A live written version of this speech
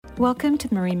Welcome to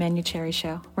the Marie Manuchehri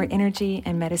Show, where energy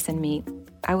and medicine meet.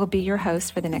 I will be your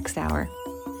host for the next hour.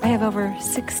 I have over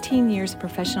 16 years of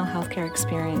professional healthcare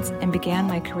experience and began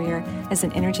my career as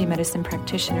an energy medicine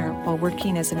practitioner while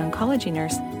working as an oncology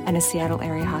nurse at a Seattle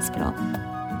area hospital.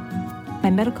 My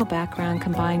medical background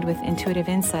combined with intuitive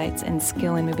insights and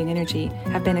skill in moving energy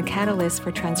have been a catalyst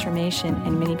for transformation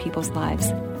in many people's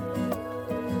lives.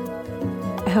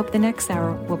 I hope the next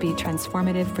hour will be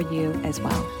transformative for you as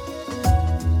well.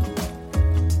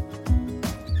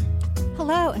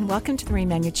 Hello and welcome to the Marie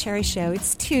Manuchehri Show.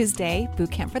 It's Tuesday,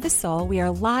 Boot Camp for the Soul. We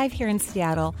are live here in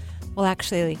Seattle. Well,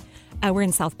 actually, we're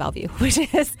in South Bellevue, which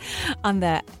is on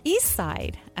the east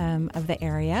side of the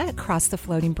area, across the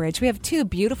floating bridge. We have two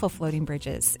beautiful floating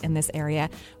bridges in this area.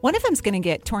 One of them's going to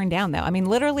get torn down, though. I mean,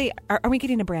 literally, are we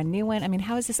getting a brand new one? I mean,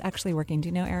 how is this actually working? Do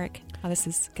you know, Eric, how this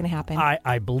is going to happen?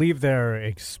 I believe they're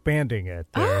expanding it.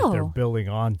 They're building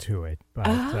onto it,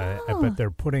 but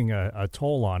they're putting a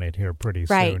toll on it here pretty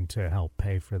soon to help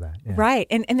pay for that. Yeah. Right,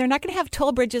 and they're not going to have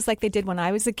toll bridges like they did when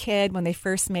I was a kid, when they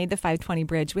first made the 520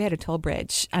 bridge. We had a toll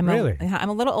bridge. I'm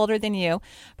a little older than you,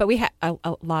 but we had a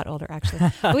lot older, actually.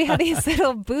 We had these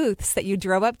little booths that you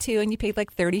drove up to and you paid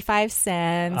like 35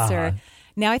 cents or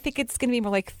now I think it's going to be more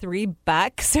like $3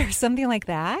 or something like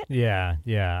that. Yeah.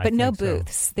 But no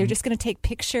booths. So. They're just going to take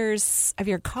pictures of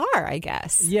your car, I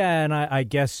guess. Yeah, and I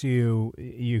guess you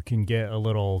can get a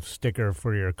little sticker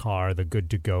for your car, the good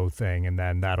to go thing, and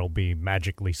then that'll be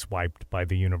magically swiped by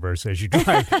the universe as you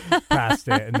drive past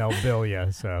it, and they'll bill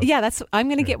you. So yeah, I'm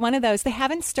going to get one of those. They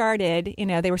haven't started. You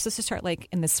know, they were supposed to start like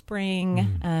in the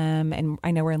spring, and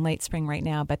I know we're in late spring right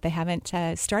now, but they haven't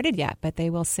started yet. But they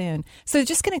will soon. So they're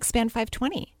just going to expand 520.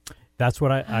 That's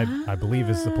what I believe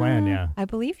is the plan, yeah. I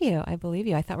believe you. I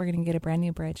thought we were going to get a brand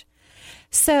new bridge.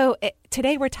 So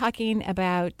today we're talking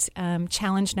about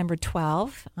challenge number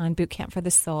 12 on Boot Camp for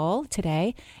the Soul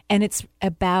today, and it's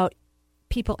about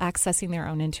people accessing their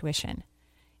own intuition.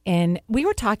 And we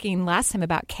were talking last time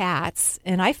about cats,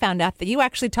 and I found out that you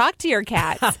actually talk to your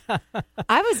cats.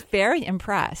 I was very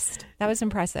impressed. That was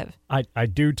impressive. I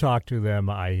do talk to them.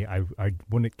 I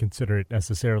wouldn't consider it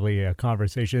necessarily a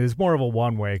conversation. It's more of a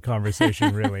one-way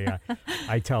conversation, really.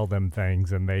 I tell them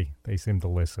things, and they seem to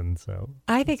listen. So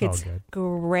I think it's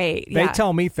great. They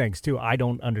tell me things, too. I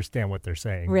don't understand what they're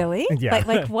saying. Really? Yeah.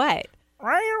 Like what?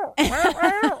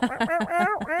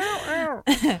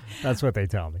 That's what they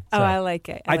tell me. So I like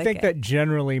it. I think that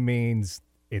generally means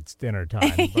it's dinner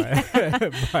time,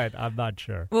 but I'm not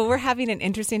sure. Well, we're having an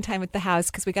interesting time at the house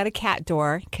because we got a cat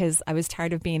door because I was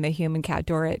tired of being the human cat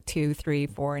door at 2, 3,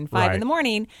 4, and 5 in the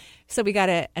morning. So we got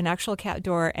an actual cat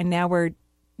door, and now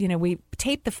we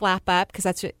tape the flap up because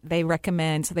that's what they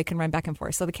recommend so they can run back and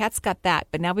forth. So the cat's got that,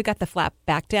 but now we got the flap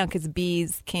back down because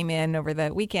bees came in over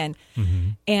the weekend,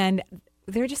 and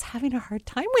they're just having a hard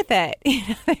time with it.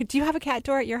 Do you have a cat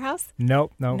door at your house?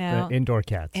 Nope. Indoor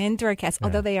cats. Indoor cats,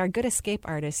 although they are good escape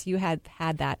artists. You had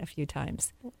that a few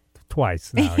times.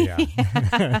 Twice now,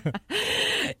 yeah.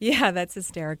 Yeah, that's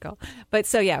hysterical. But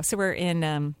so we're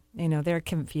in, they're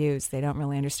confused. They don't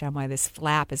really understand why this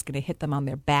flap is going to hit them on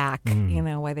their back,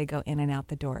 why they go in and out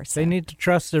the door. So. They need to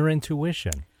trust their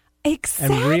intuition.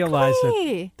 Exactly. And realize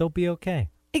that they'll be okay.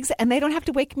 And they don't have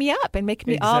to wake me up and make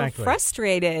me all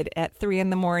frustrated at 3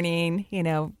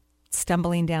 a.m,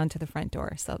 stumbling down to the front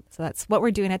door. So that's what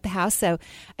we're doing at the house. So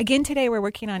again, today we're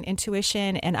working on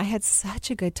intuition, and I had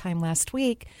such a good time last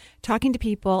week talking to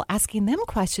people, asking them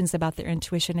questions about their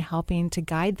intuition, helping to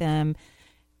guide them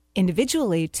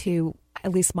individually to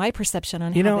at least my perception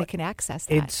on how they can access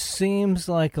that. It seems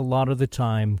like a lot of the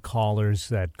time callers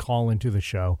that call into the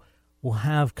show will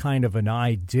have kind of an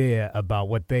idea about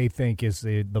what they think is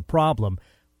the problem,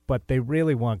 but they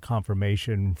really want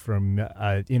confirmation from,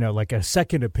 like a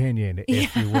second opinion,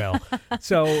 if you will.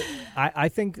 So I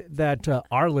think that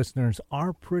our listeners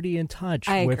are pretty in touch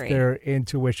with their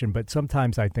intuition, but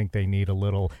sometimes I think they need a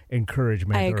little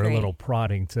encouragement or a little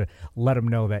prodding to let them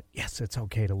know that, yes, it's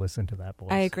okay to listen to that voice.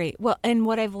 I agree. Well, and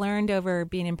what I've learned over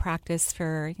being in practice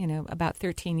for, about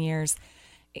 13 years,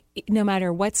 no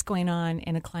matter what's going on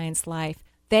in a client's life,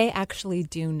 they actually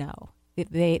do know.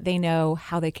 They know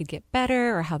how they could get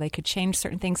better or how they could change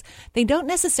certain things. They don't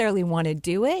necessarily want to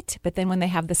do it, but then when they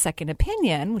have the second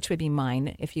opinion, which would be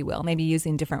mine, if you will, maybe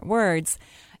using different words,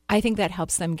 I think that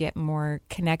helps them get more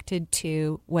connected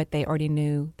to what they already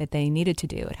knew that they needed to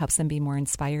do. It helps them be more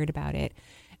inspired about it.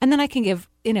 And then I can give,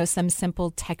 some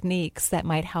simple techniques that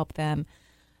might help them,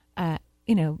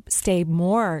 stay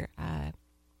more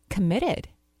committed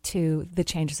to the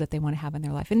changes that they want to have in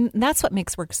their life. And that's what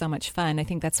makes work so much fun. I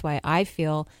think that's why I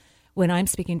feel when I'm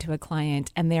speaking to a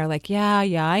client and they're like, yeah,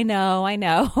 I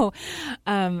know.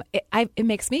 It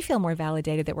makes me feel more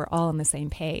validated that we're all on the same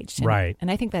page. Right.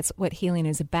 And I think that's what healing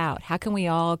is about. How can we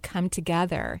all come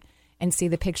together and see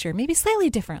the picture maybe slightly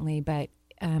differently, but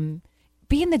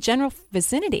be in the general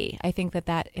vicinity? I think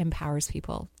that empowers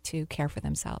people to care for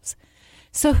themselves.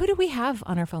 So who do we have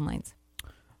on our phone lines?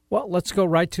 Well, let's go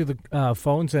right to the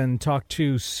phones and talk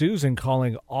to Susan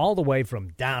calling all the way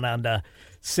from down under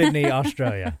Sydney,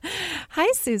 Australia.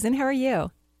 Hi, Susan. How are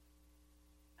you?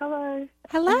 Hello.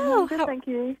 Hello. Good, thank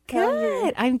you.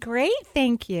 Good. I'm great,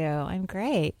 thank you. I'm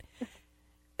great.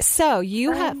 So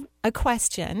you have a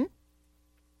question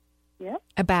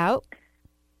about?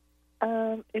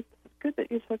 It's good that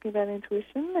you're talking about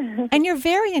intuition. And you're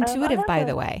very intuitive, by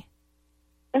the way.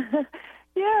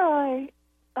 Yeah,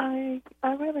 I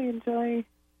really enjoy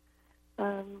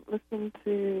listening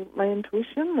to my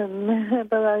intuition,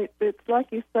 but it's like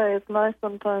you say, it's nice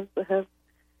sometimes to have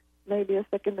maybe a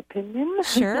second opinion.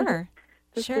 Sure,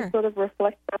 Just to sort of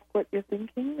reflect back what you're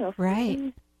thinking. Or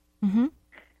right. Mm-hmm.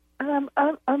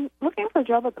 I'm looking for a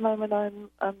job at the moment.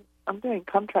 I'm doing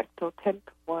contract or temp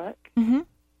work. Mm-hmm.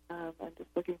 I'm just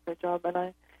looking for a job,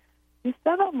 and you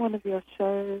said on one of your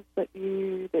shows that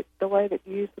the way that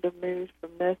you sort of moved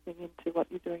from nursing into what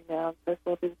you're doing now and so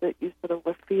forth is that you sort of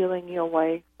were feeling your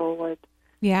way forward.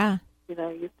 Yeah. You know,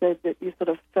 you said that you sort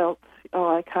of felt,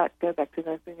 I can't go back to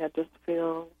nursing. I just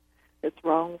feel it's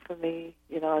wrong for me.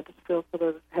 You know, I just feel sort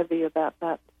of heavy about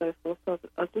that and so forth. So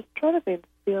I was just trying to be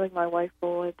feeling my way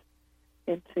forward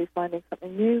into finding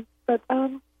something new. But,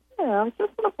 I was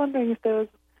just sort of wondering if there was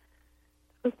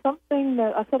something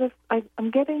that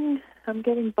I'm getting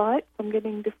bites. I'm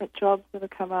getting different jobs that have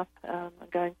come up. I'm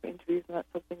going for interviews and that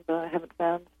sort of thing, but I haven't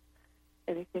found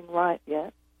anything right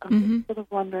yet. I'm just sort of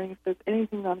wondering if there's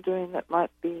anything I'm doing that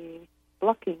might be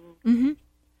blocking, you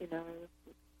know.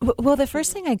 Well, the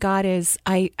first thing I got is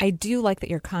I do like that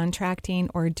you're contracting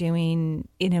or doing,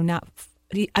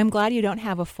 I'm glad you don't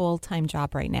have a full-time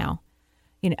job right now.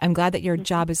 I'm glad that your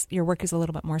your work is a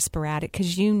little bit more sporadic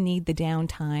because you need the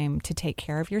downtime to take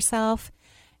care of yourself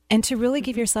and to really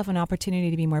give yourself an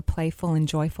opportunity to be more playful and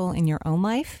joyful in your own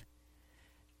life.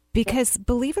 Because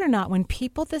believe it or not, when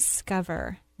people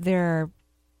discover their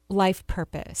life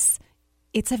purpose,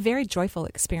 it's a very joyful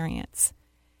experience.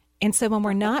 And so when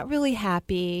we're not really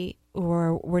happy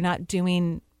or we're not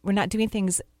doing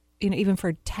things, even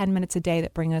for 10 minutes a day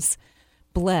that bring us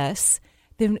bliss,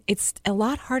 then it's a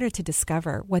lot harder to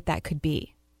discover what that could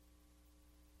be.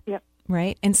 Yep.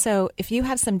 Right? And so if you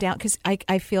have some doubt, because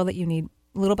I feel that you need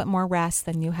a little bit more rest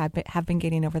than you have been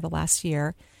getting over the last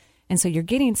year. And so you're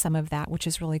getting some of that, which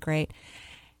is really great.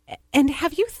 And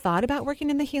have you thought about working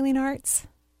in the healing arts?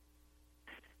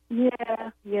 Yeah.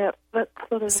 That's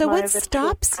sort of so what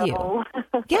stops you?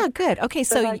 Yeah, good. Okay,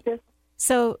 so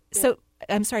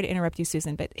I'm sorry to interrupt you,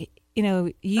 Susan, but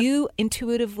you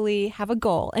intuitively have a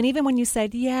goal. And even when you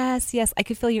said, yes, I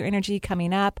could feel your energy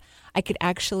coming up. I could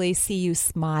actually see you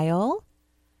smile.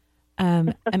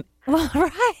 Well,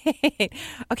 right.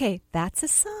 Okay, that's a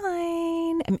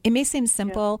sign. It may seem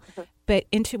simple, but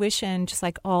intuition, just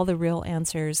like all the real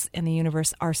answers in the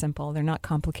universe, are simple. They're not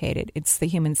complicated. It's the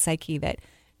human psyche that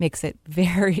makes it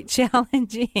very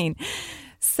challenging.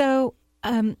 So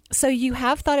you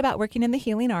have thought about working in the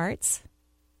healing arts,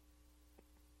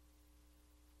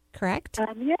 correct?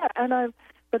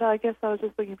 But I guess I was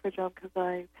just looking for a job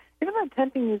because even though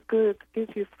temping is good, it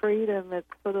gives you freedom. It's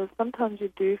sort of, sometimes you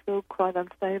do feel quite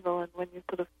unstable, and when you're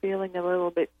sort of feeling a little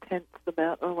bit tense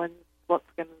about, what's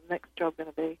the next job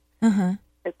going to be,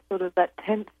 it's sort of that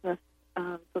tenseness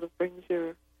sort of brings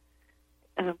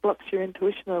blocks your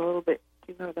intuition a little bit.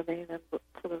 Do you know what I mean? And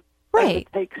sort of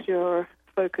takes your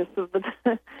focus of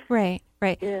the right.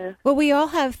 Yeah. Well, we all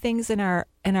have things in our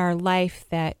life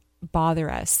that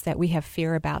bother us, that we have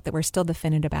fear about, that we're still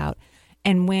defended about.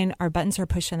 And when our buttons are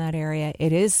pushed in that area,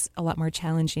 it is a lot more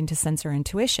challenging to sense our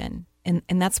intuition. And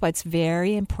that's why it's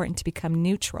very important to become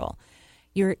neutral.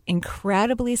 You're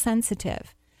incredibly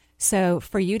sensitive. So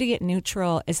for you to get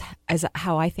neutral is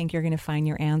how I think you're going to find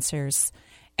your answers.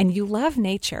 And you love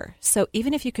nature. So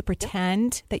even if you could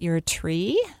pretend that you're a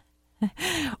tree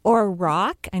or a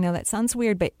rock, I know that sounds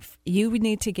weird, but you would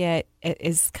need to get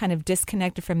as kind of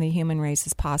disconnected from the human race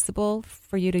as possible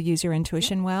for you to use your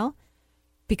intuition well,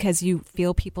 because you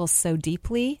feel people so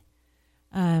deeply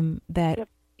that,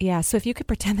 so if you could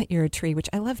pretend that you're a tree, which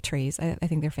I love trees. I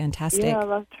think they're fantastic. Yeah, I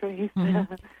love trees.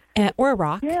 Mm-hmm. Or a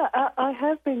rock. Yeah, I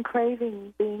have been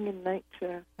craving being in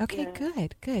nature. Okay,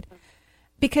 good.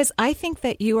 Because I think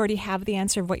that you already have the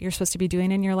answer of what you're supposed to be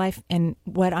doing in your life. And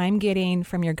what I'm getting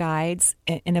from your guides,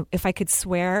 and if I could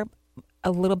swear,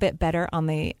 a little bit better on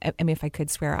the, I mean, if I could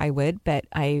swear, I would, but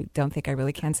I don't think I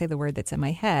really can say the word that's in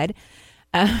my head.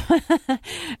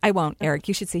 I won't, Eric.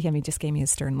 You should see him. He just gave me a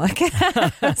stern look.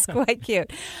 It's quite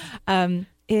cute.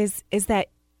 Is that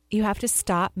you have to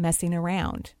stop messing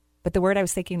around. But the word I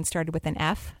was thinking started with an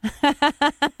F,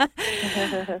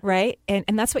 right?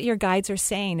 And that's what your guides are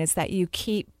saying, is that you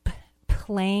keep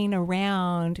playing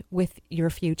around with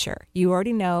your future. You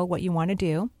already know what you want to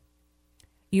do.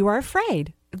 You are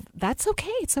afraid. That's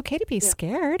okay. It's okay to be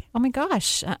scared. Oh my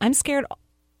gosh, I'm scared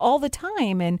all the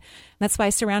time. And that's why I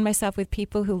surround myself with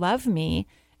people who love me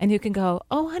and who can go,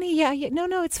 oh, honey, yeah,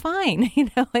 no, it's fine,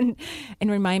 and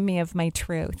remind me of my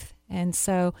truth. And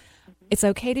so it's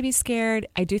okay to be scared.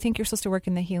 I do think you're supposed to work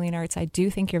in the healing arts. I do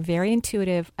think you're very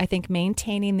intuitive. I think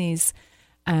maintaining these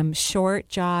short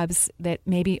jobs that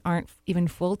maybe aren't even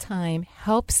full-time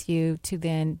helps you to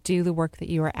then do the work that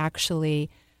you are actually,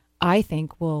 I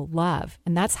think, will love.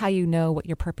 And that's how you know what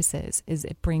your purpose is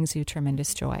it brings you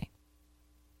tremendous joy.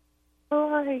 Well,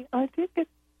 I did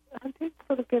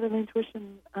sort of get an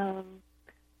intuition.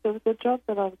 There was a job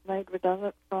that I was made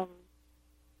redundant from,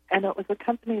 and it was a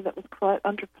company that was quite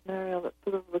entrepreneurial, that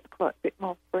sort of was quite a bit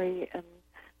more free, and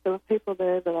there were people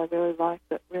there that I really liked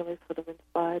that really sort of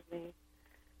inspired me.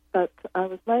 But I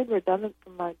was made redundant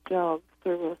from my job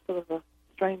through a sort of a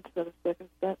strange set of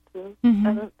circumstances,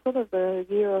 and it's sort of a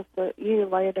year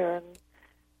later,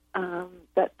 and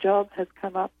that job has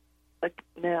come up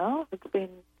now. It's been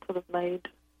sort of made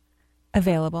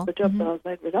available. The job that I was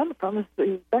made redundant from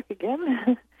is back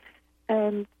again.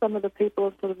 And some of the people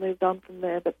have sort of moved on from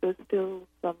there, but there's still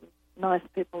some nice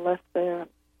people left there.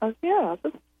 I was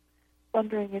just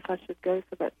wondering if I should go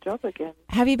for that job again.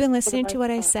 Have you been listening to what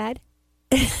I said?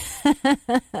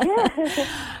 Yeah.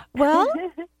 Well,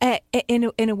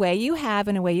 in a way you have,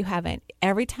 in a way you haven't.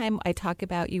 Every time I talk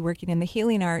about you working in the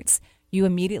healing arts, you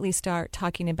immediately start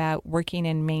talking about working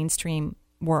in mainstream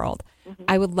world. Mm-hmm.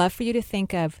 I would love for you to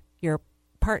think of your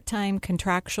part-time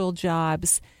contractual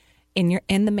jobs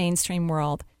in the mainstream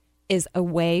world is a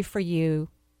way for you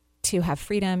to have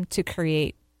freedom to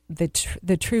create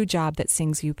the true job that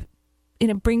sings you,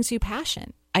 and it brings you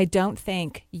passion. I don't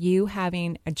think you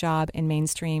having a job in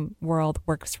mainstream world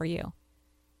works for you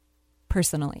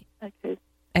personally. Okay.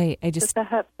 I just but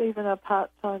perhaps even a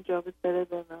part-time job is better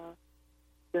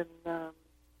than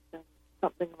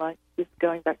something like this,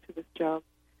 going back to this job.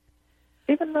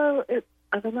 Even though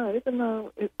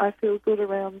I feel good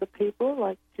around the people,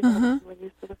 like, when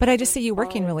you sort of. But I just see you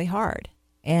working really hard,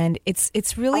 and it's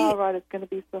really. Oh, right, it's going to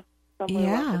be somewhere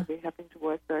where I'm going to be having to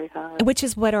work very hard. Which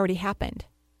is what already happened.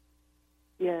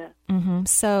 Yeah. Mm-hmm.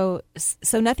 So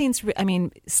nothing's. I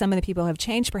mean, some of the people have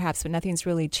changed, perhaps, but nothing's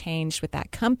really changed with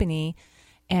that company,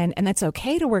 and that's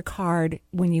okay to work hard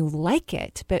when you like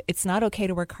it, but it's not okay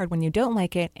to work hard when you don't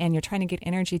like it, and you're trying to get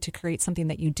energy to create something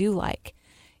that you do like.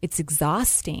 It's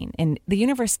exhausting, and the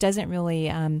universe doesn't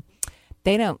really.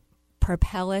 They don't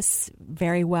propel us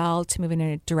very well to move in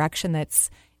a direction that's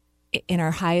in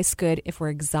our highest good if we're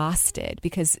exhausted,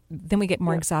 because then we get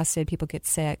more exhausted, people get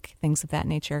sick, things of that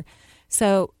nature.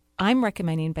 So I'm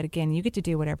recommending, but again, you get to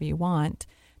do whatever you want,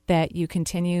 that you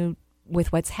continue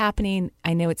with what's happening.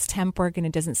 I know it's temp work and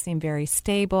it doesn't seem very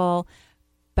stable,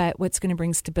 but what's going to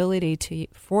bring stability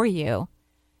for you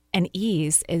and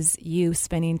ease is you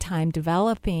spending time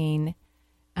developing,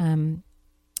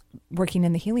 working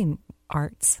in the healing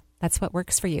arts. That's what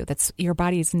works for you. That's your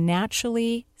body is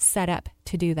naturally set up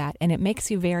to do that, and it makes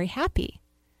you very happy.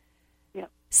 Yeah.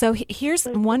 So here's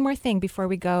one more thing before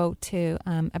we go to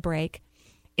a break,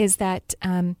 is that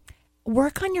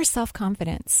work on your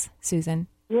self-confidence, Susan.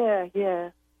 Yeah.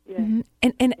 Mm-hmm.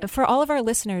 And for all of our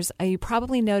listeners, you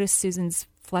probably noticed Susan's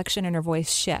flexion in her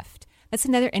voice shift. That's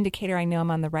another indicator I know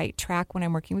I'm on the right track when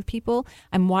I'm working with people.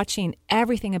 I'm watching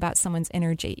everything about someone's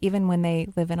energy, even when they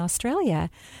live in Australia,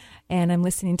 and I'm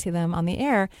listening to them on the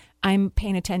air. I'm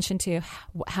paying attention to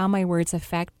how my words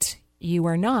affect you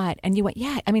or not. And you went,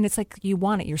 it's like you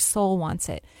want it. Your soul wants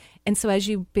it. And so as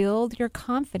you build your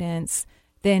confidence,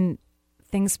 then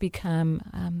things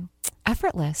become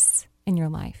effortless in your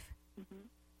life. Mm-hmm.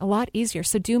 A lot easier.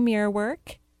 So do mirror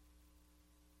work.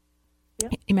 Yeah.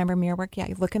 You remember mirror work? Yeah.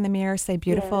 You look in the mirror, say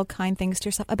beautiful, kind things to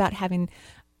yourself about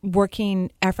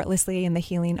working effortlessly in the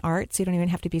healing arts. You don't even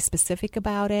have to be specific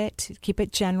about it. Keep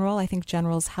it general. I think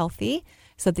general is healthy,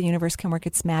 so that the universe can work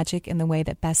its magic in the way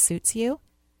that best suits you.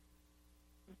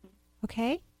 Mm-hmm.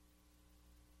 Okay?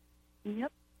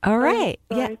 Yep. All right.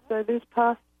 So this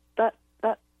past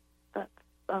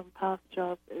past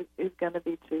job is going to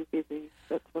be too busy.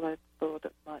 That's what I thought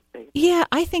it might be. Yeah,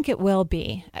 I think it will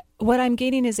be. What I'm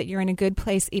getting is that you're in a good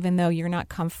place, even though you're not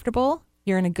comfortable.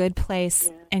 You're in a good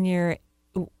place, and you're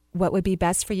what would be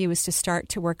best for you is to start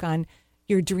to work on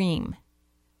your dream,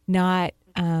 not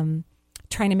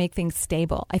trying to make things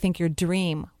stable. I think your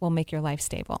dream will make your life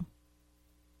stable.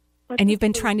 And you've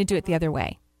been trying to do it the other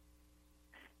way.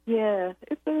 Yeah,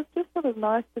 it's just sort of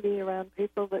nice to be around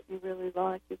people that you really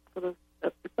like. It's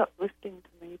uplifting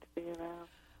to me to be around.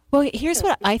 Well, here's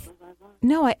what I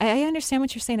understand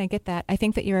what you're saying. I get that. I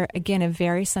think that you're, again, a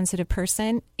very sensitive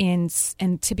person, and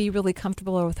to be really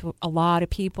comfortable with a lot of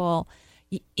people,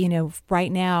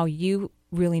 right now you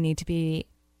really need to be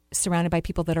surrounded by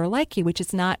people that are like you, which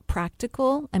is not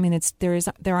practical. I mean, there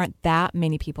aren't that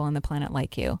many people on the planet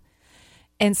like you.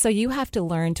 And so you have to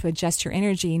learn to adjust your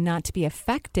energy not to be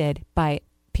affected by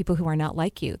people who are not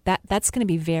like you. That's going to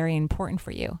be very important for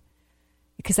you,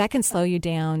 because that can slow you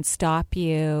down, stop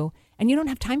you, and you don't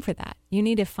have time for that. You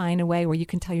need to find a way where you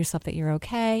can tell yourself that you're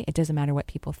okay. It doesn't matter what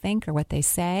people think or what they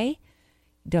say.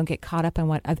 Don't get caught up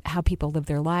in how people live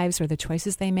their lives or the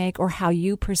choices they make or how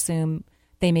you presume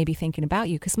they may be thinking about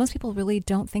you, because most people really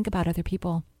don't think about other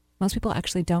people. Most people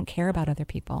actually don't care about other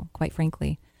people, quite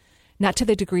frankly. Not to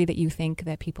the degree that you think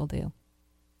that people do.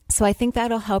 So I think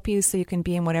that'll help you so you can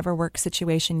be in whatever work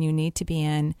situation you need to be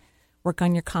in, work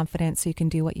on your confidence so you can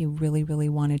do what you really, really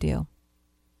want to do.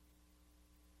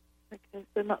 Okay,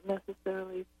 so not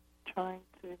necessarily trying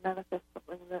to manifest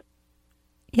something that...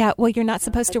 Yeah, well, you're not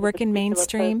supposed to work in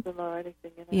mainstream. Or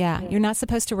anything, Yeah, you're not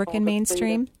supposed to work in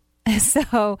mainstream.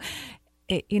 So,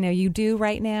 you do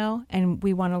right now, and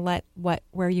we want to let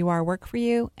where you are work for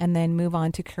you and then move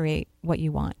on to create what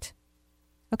you want.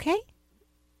 Okay?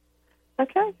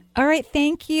 Okay. All right,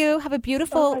 thank you. Have a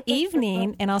beautiful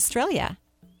evening in Australia.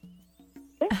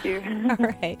 Thank you. All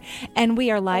right. And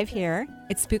we are live here.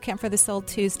 It's Boot Camp for the Soul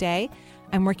Tuesday.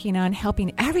 I'm working on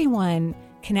helping everyone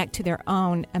connect to their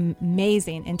own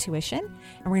amazing intuition.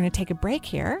 And we're going to take a break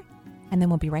here, and then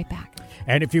we'll be right back.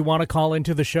 And if you want to call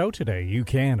into the show today, you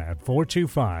can at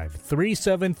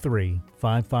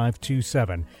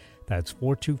 425-373-5527. That's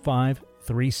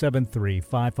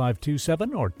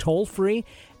 425-373-5527, or toll free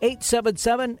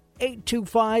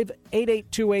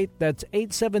 877-825-8828. That's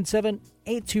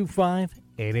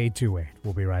 877-825-8828.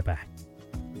 We'll be right back.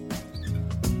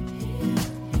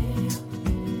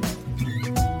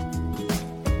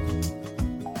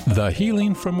 The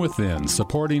Healing from Within,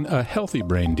 Supporting a Healthy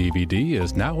Brain DVD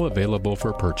is now available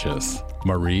for purchase.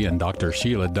 Marie and Dr.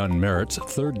 Sheila Dunn Merritt's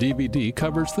third DVD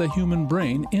covers the human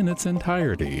brain in its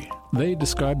entirety. They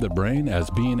describe the brain as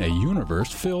being a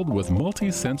universe filled with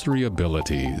multisensory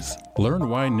abilities. Learn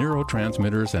why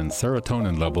neurotransmitters and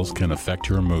serotonin levels can affect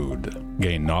your mood.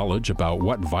 Gain knowledge about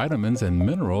what vitamins and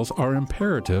minerals are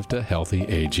imperative to healthy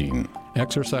aging.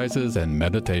 Exercises and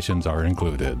meditations are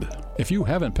included. If you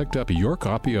haven't picked up your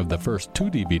copy of the first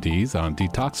two DVDs on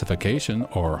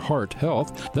detoxification or heart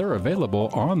health, they're available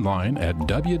online at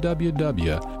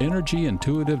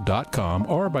www.energyintuitive.com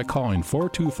or by calling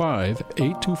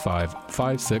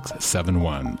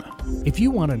 425-825-5671. If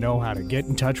you want to know how to get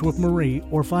in touch with Marie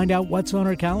or find out what's on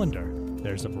her calendar,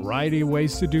 there's a variety of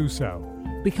ways to do so.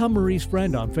 Become Marie's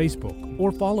friend on Facebook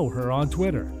or follow her on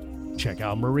Twitter. Check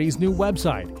out Marie's new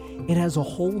website. It has a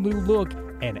whole new look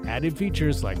and added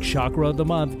features like Chakra of the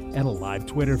Month and a live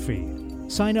Twitter feed.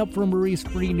 Sign up for Marie's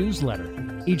free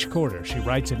newsletter. Each quarter, she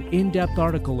writes an in-depth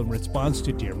article in response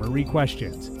to Dear Marie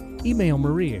questions. Email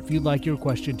Marie if you'd like your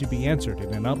question to be answered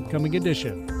in an upcoming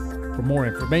edition. For more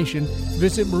information,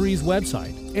 visit Marie's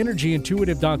website,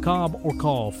 energyintuitive.com, or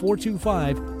call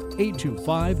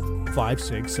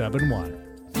 425-825-5671.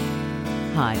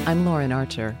 Hi, I'm Lauren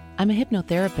Archer. I'm a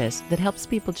hypnotherapist that helps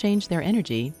people change their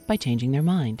energy by changing their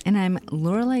mind. And I'm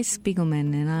Lorelei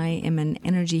Spiegelman, and I am an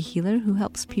energy healer who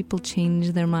helps people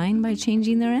change their mind by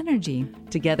changing their energy.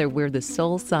 Together, we're the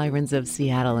Soul Sirens of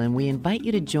Seattle, and we invite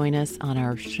you to join us on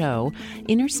our show,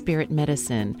 Inner Spirit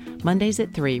Medicine, Mondays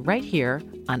at 3, right here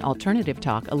on Alternative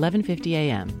Talk, 1150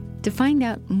 a.m. To find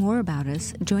out more about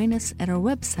us, join us at our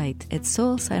website at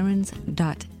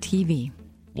soulsirens.tv.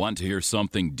 Want to hear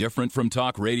something different from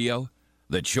talk radio?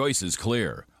 The choice is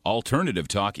clear. Alternative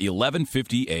Talk,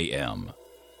 1150 a.m.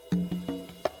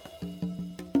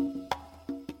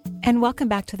 And welcome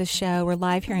back to the show. We're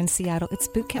live here in Seattle. It's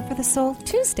Boot Camp for the Soul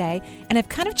Tuesday, and I've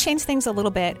kind of changed things a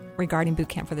little bit regarding Boot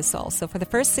Camp for the Soul. So for the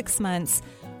first 6 months,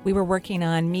 we were working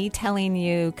on me telling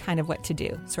you kind of what to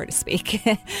do, so to speak,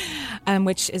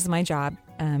 which is my job.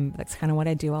 That's kind of what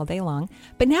I do all day long.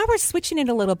 But now we're switching it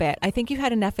a little bit. I think you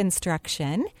had enough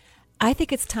instruction. I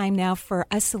think it's time now for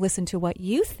us to listen to what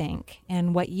you think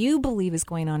and what you believe is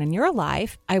going on in your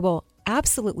life. I will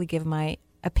absolutely give my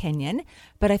opinion,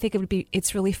 but I think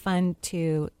it's really fun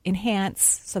to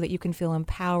enhance so that you can feel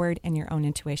empowered in your own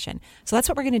intuition. So that's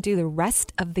what we're going to do the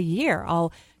rest of the year.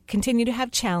 I'll continue to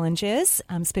have challenges,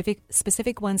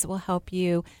 specific ones that will help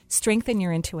you strengthen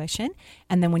your intuition.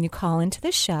 And then when you call into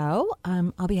the show,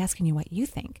 I'll be asking you what you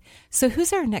think. So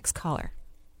who's our next caller?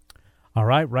 All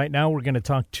right. Right now we're going to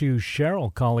talk to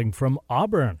Cheryl calling from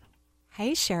Auburn.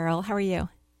 Hey, Cheryl. How are you?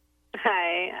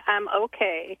 Hi. I'm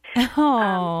okay.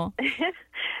 Oh.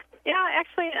 Yeah,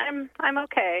 actually, I'm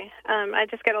okay. I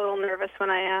just get a little nervous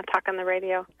when I talk on the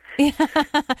radio.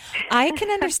 I can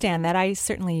understand that. I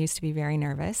certainly used to be very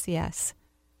nervous, yes.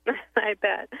 I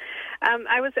bet.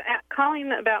 I was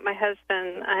calling about my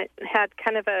husband. I had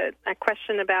kind of a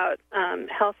question about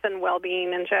health and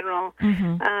well-being in general.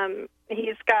 Mm-hmm.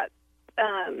 He's got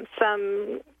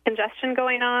some congestion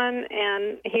going on,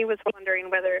 and he was wondering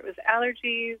whether it was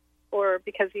allergies or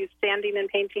because he's standing and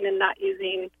painting and not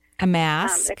using a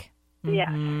mask.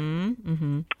 Yeah.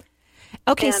 Mm-hmm.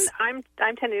 Okay. And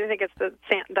I'm tending to think it's the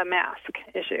mask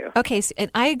issue. Okay, so,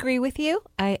 and I agree with you.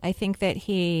 I think that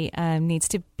he needs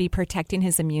to be protecting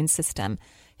his immune system.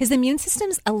 His immune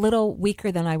system's a little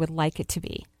weaker than I would like it to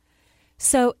be.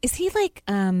 So is he like,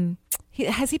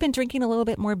 has he been drinking a little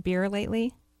bit more beer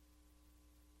lately?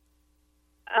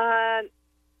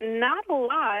 Not a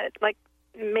lot, like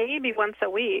maybe once a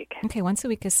week. Okay, once a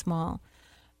week is small.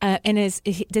 And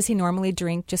does he normally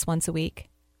drink just once a week?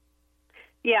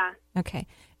 Yeah. Okay.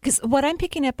 Because what I'm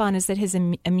picking up on is that his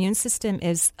immune system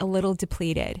is a little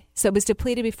depleted. So it was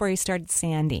depleted before he started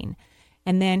sanding.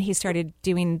 And then he started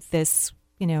doing this,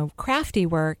 crafty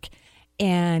work,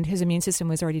 and his immune system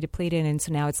was already depleted, and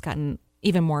so now it's gotten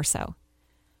even more so.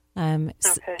 Okay.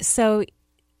 So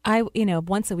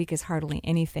once a week is hardly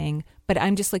anything, but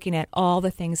I'm just looking at all the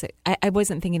things that I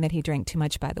wasn't thinking that he drank too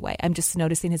much, by the way. I'm just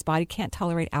noticing his body can't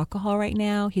tolerate alcohol right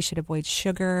now. He should avoid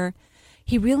sugar.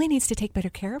 He really needs to take better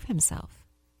care of himself.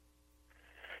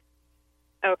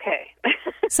 Okay.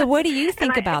 So what do you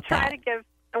think about that?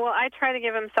 I try to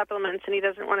give him supplements, and he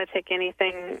doesn't want to take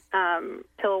anything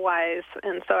pill-wise,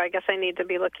 and so I guess I need to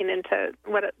be looking into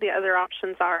what the other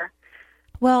options are.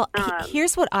 Well,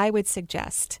 here's what I would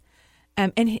suggest.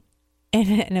 And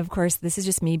of course, this is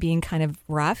just me being kind of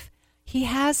rough. He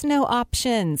has no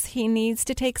options. He needs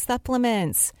to take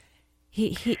supplements.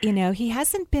 He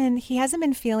hasn't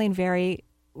been feeling very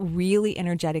really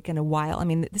energetic in a while. I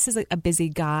mean, this is a busy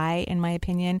guy, in my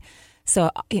opinion. So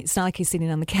it's not like he's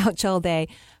sitting on the couch all day,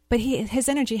 but his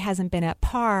energy hasn't been at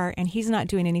par, and he's not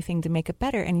doing anything to make it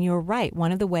better. And you're right.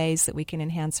 One of the ways that we can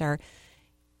enhance our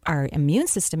immune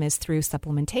system is through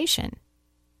supplementation.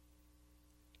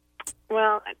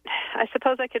 Well, I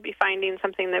suppose I could be finding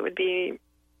something that would be,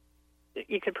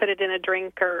 you could put it in a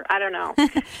drink, or I don't know.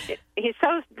 He's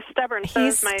so stubborn. So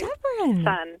is my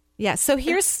son. Yeah. So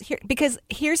here's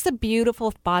the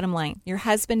beautiful bottom line. Your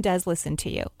husband does listen to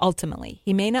you. Ultimately,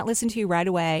 he may not listen to you right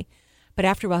away, but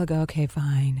after a while, he'll go, okay,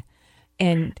 fine,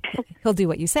 and he'll do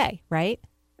what you say, right?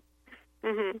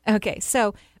 Mm-hmm. Okay.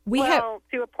 So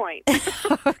to a point.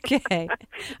 Okay.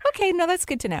 No, that's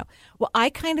good to know. Well, I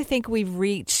kind of think we've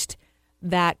reached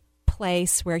that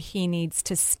place where he needs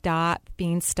to stop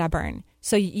being stubborn.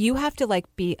 So you have to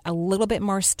be a little bit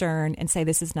more stern and say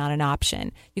this is not an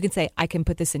option. You can say, I can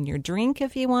put this in your drink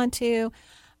if you want to.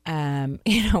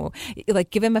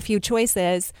 Give him a few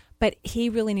choices, but he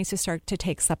really needs to start to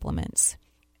take supplements.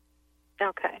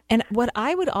 Okay. And what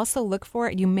I would also look for,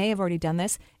 you may have already done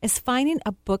this, is finding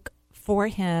a book for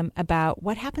him about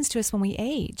what happens to us when we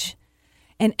age.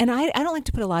 And I don't like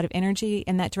to put a lot of energy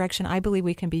in that direction. I believe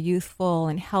we can be youthful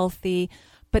and healthy,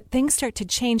 but things start to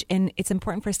change, and it's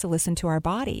important for us to listen to our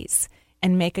bodies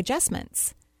and make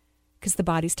adjustments because the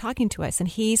body's talking to us, and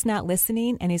he's not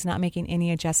listening, and he's not making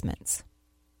any adjustments.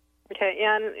 Okay,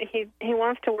 and he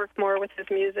wants to work more with his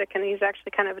music, and he's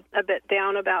actually kind of a bit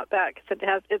down about that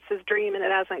because it's his dream, and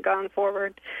it hasn't gone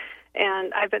forward.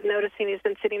 And I've been noticing he's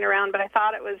been sitting around, but I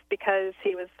thought it was because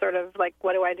he was sort of like,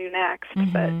 what do I do next?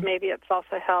 Mm-hmm. But maybe it's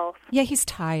also health. Yeah, he's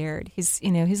tired. His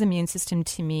immune system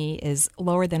to me is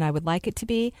lower than I would like it to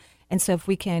be. And so if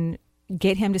we can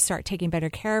get him to start taking better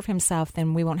care of himself,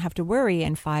 then we won't have to worry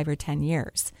in 5 or 10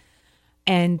 years.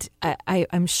 And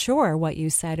I'm sure what you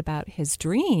said about his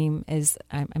dream is,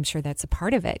 I'm sure that's a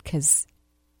part of it because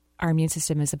our immune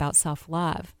system is about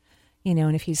self-love.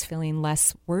 And if he's feeling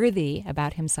less worthy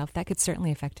about himself, that could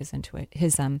certainly affect his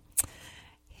immune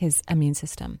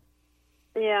system.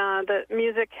 Yeah, the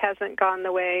music hasn't gone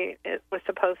the way it was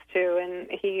supposed to, and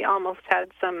he almost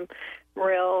had some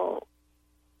real,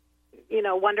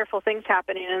 wonderful things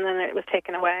happening, and then it was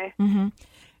taken away.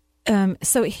 Mm-hmm.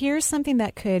 So here's something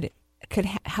that could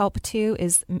help too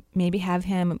is maybe have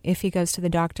him, if he goes to the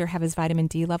doctor, have his vitamin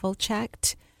D level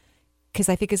checked, because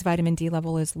I think his vitamin D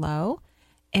level is low.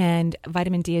 And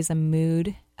vitamin D is a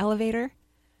mood elevator.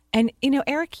 And,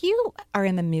 Eric, you are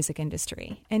in the music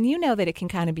industry, and you know that it can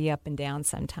kind of be up and down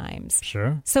sometimes.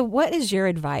 Sure. So what is your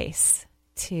advice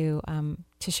to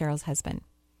Cheryl's husband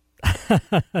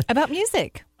about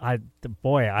music? I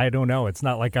don't know. It's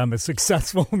not like I'm a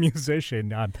successful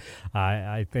musician.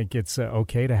 I think it's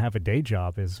okay to have a day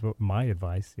job is my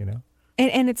advice,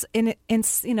 And it's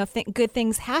good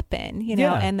things happen,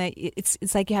 Yeah. and that it's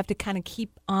like you have to kind of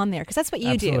keep on there because that's what you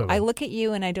Absolutely. do. I look at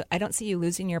you and I don't see you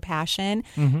losing your passion,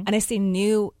 Mm-hmm. and I see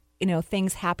new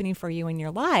things happening for you in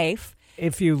your life.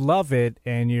 If you love it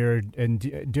and you're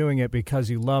doing it because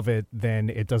you love it, then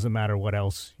it doesn't matter what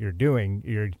else you're doing.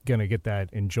 You're going to get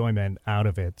that enjoyment out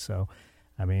of it. So,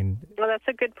 I mean, Well, that's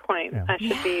a good point. Yeah. I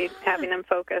should be having them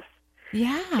focus.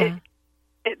 Yeah.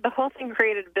 The whole thing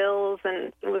created bills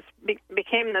and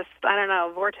became this, I don't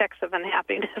know, vortex of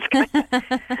unhappiness.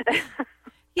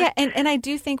 Yeah, and I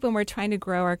do think when we're trying to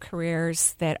grow our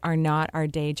careers that are not our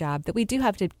day job, that we do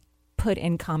have to put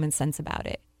in common sense about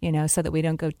it, so that we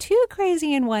don't go too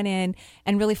crazy in one end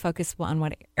and really focus on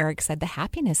what Eric said, the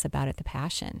happiness about it, the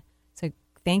passion. So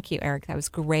thank you, Eric. That was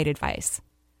great advice.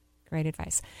 Great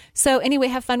advice. So anyway,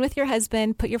 have fun with your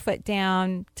husband. Put your foot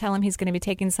down. Tell him he's going to be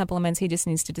taking supplements. He just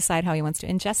needs to decide how he wants to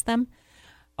ingest them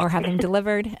or have them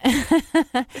delivered.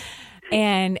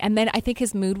 And then I think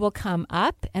his mood will come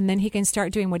up, and then he can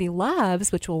start doing what he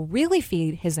loves, which will really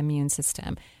feed his immune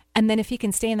system. And then if he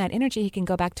can stay in that energy, he can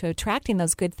go back to attracting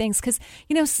those good things. Because,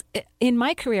 in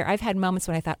my career, I've had moments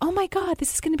when I thought, oh, my God,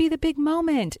 this is going to be the big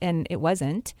moment. And it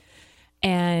wasn't.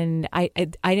 And I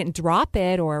didn't drop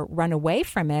it or run away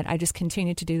from it. I just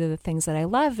continued to do the things that I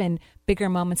love. And bigger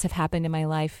moments have happened in my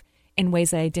life in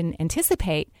ways that I didn't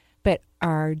anticipate, but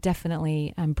are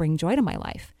definitely bring joy to my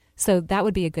life. So that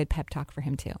would be a good pep talk for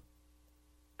him, too.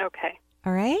 Okay.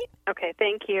 All right? Okay,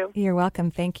 thank you. You're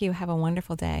welcome. Thank you. Have a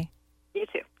wonderful day. You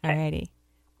too. All righty.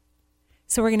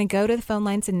 So we're going to go to the phone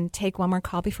lines and take one more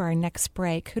call before our next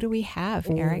break. Who do we have,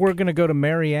 Eric? We're going to go to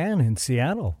Marianne in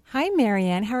Seattle. Hi,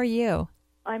 Marianne. How are you?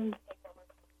 I'm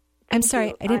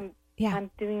sorry. I didn't.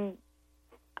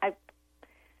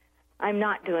 I'm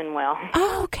not doing well.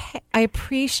 Oh, okay. I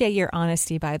appreciate your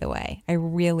honesty, by the way. I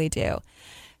really do.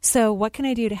 So what can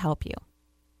I do to help you?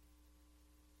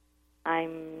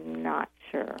 I'm not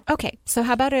sure. Okay. So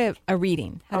how about a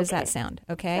reading? How does that sound?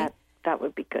 Okay. That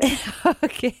would be good.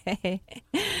 Okay.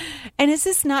 And is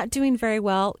this not doing very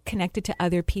well connected to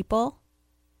other people?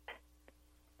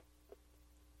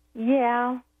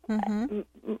 Yeah. Mm-hmm.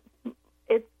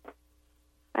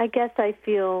 I guess I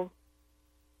feel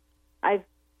I've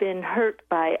been hurt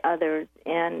by others,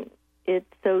 and it's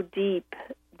so deep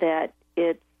that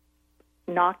it's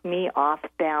knocked me off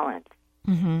balance.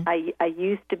 Mm-hmm. I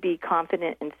used to be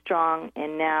confident and strong,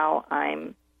 and now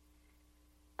I've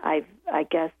I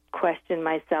guess questioned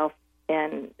myself,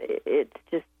 and it's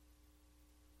just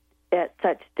at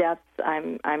such depths.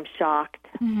 I'm shocked.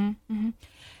 Mm-hmm.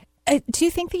 Mm-hmm. Do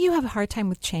you think that you have a hard time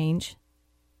with change?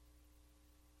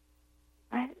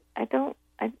 I don't.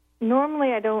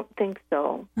 Normally I don't think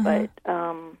so, Uh-huh. but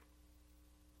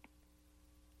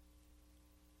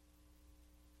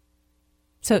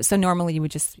So normally you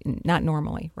would just not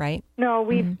normally, right? no,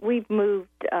 we've moved.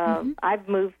 Mm-hmm. I've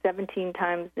moved 17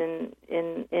 times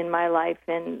in my life,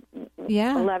 and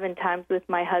Yeah. 11 times with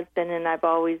my husband, and I've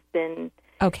always been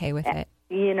Okay with it.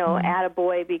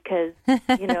 attaboy because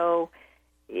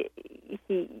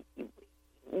he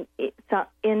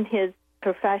in his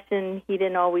profession he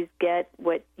didn't always get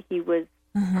what he was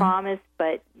promised,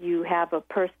 but you have a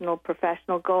personal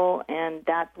professional goal, and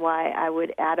that's why I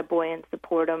would attaboy and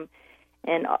support him.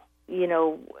 And,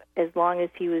 as long as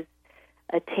he was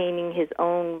attaining his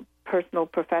own personal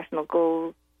professional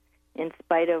goals, in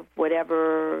spite of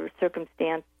whatever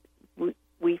circumstance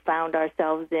we found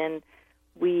ourselves in,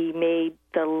 we made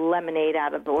the lemonade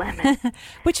out of the lemon.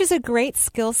 Which is a great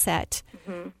skill set.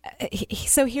 Mm-hmm.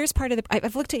 So here's part of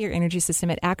I've looked at your energy system.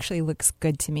 It actually looks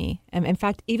good to me. In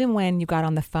fact, even when you got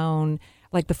on the phone,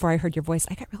 like before I heard your voice,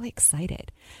 I got really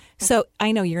excited. So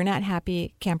I know you're not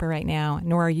happy camper right now,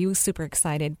 nor are you super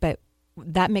excited, but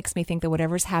that makes me think that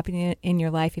whatever's happening in your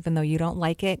life, even though you don't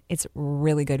like it, it's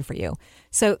really good for you.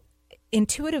 So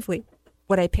intuitively,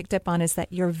 what I picked up on is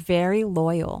that you're very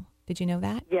loyal. Did you know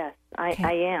that? Yes, I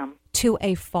am. To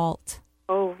a fault.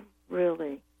 Oh,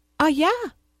 really? Oh, yeah.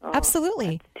 Oh,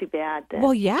 Absolutely. That's too bad then.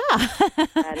 Well, yeah.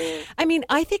 That is. I mean,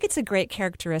 I think it's a great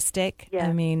characteristic. Yeah.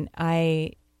 I mean,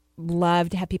 I love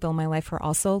to have people in my life who are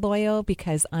also loyal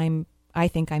because I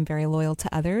think I'm very loyal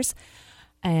to others.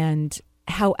 And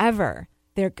however,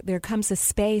 there comes a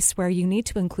space where you need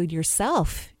to include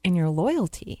yourself in your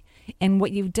loyalty. And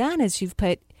what you've done is you've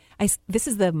put, this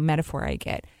is the metaphor I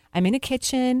get. I'm in a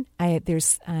kitchen.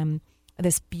 There's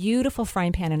this beautiful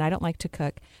frying pan, and I don't like to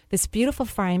cook. This beautiful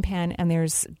frying pan, and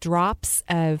there's drops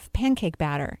of pancake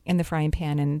batter in the frying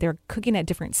pan, and they're cooking at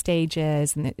different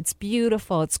stages, and it's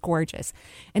beautiful. It's gorgeous.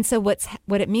 And so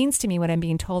what it means to me, what I'm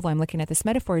being told while I'm looking at this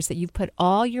metaphor, is that you've put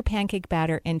all your pancake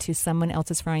batter into someone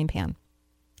else's frying pan.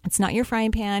 It's not your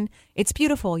frying pan. It's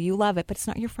beautiful. You love it, but it's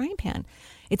not your frying pan.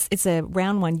 It's a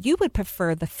round one. You would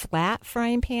prefer the flat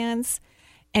frying pans,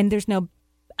 and there's no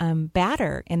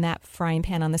batter in that frying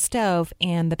pan on the stove,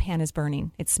 and the pan is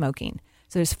burning. It's smoking.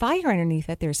 So there's fire underneath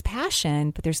it. There's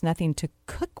passion, but there's nothing to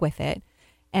cook with it,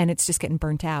 and it's just getting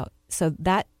burnt out. So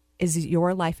that is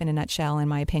your life in a nutshell, in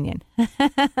my opinion.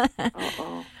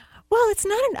 Uh-oh. Well, it's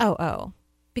not an uh-oh,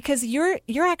 because you're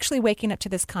actually waking up to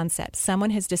this concept. Someone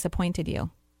has disappointed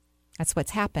you. That's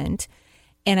what's happened.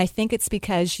 And I think it's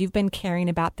because you've been caring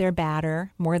about their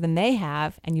batter more than they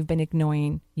have, and you've been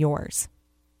ignoring yours.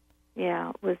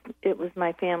 Yeah, it was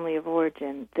my family of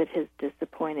origin that has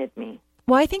disappointed me.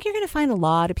 Well, I think you're going to find a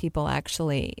lot of people,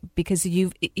 actually, because you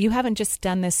haven't just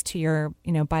done this to your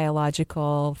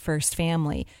biological first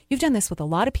family. You've done this with a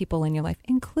lot of people in your life,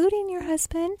 including your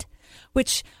husband,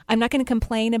 which I'm not going to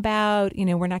complain about.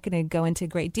 We're not going to go into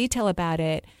great detail about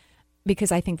it,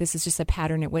 because I think this is just a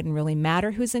pattern. It wouldn't really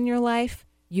matter who's in your life.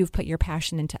 You've put your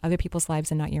passion into other people's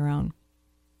lives and not your own.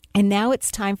 And now it's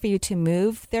time for you to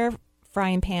move their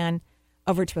frying pan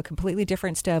over to a completely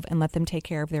different stove and let them take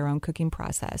care of their own cooking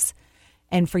process.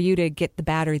 And for you to get the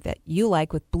batter that you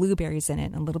like with blueberries in it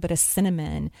and a little bit of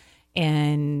cinnamon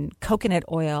and coconut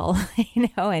oil,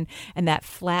 and that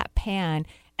flat pan,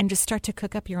 and just start to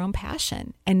cook up your own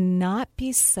passion and not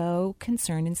be so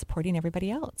concerned in supporting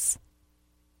everybody else.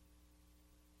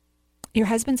 Your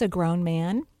husband's a grown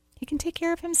man. He can take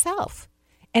care of himself.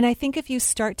 And I think if you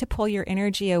start to pull your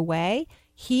energy away,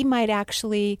 he might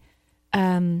actually,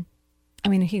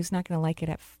 he's not going to like it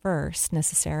at first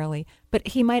necessarily, but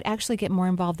he might actually get more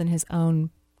involved in his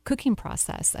own cooking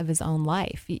process of his own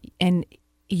life. And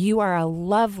you are a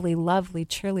lovely, lovely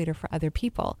cheerleader for other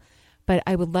people, but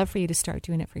I would love for you to start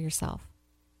doing it for yourself.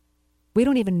 We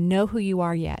don't even know who you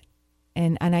are yet.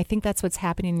 And I think that's what's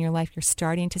happening in your life. You're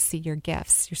starting to see your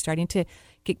gifts. You're starting to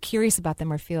get curious about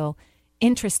them or feel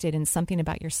interested in something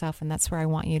about yourself, and that's where I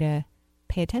want you to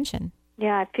pay attention.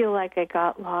 Yeah, I feel like I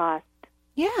got lost.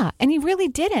 Yeah, and you really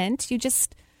didn't. You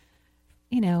just,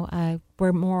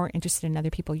 were more interested in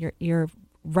other people. You're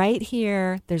right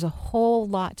here. There's a whole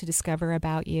lot to discover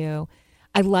about you.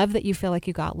 I love that you feel like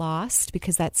you got lost,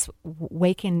 because that's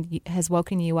has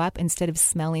woken you up instead of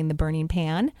smelling the burning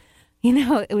pan.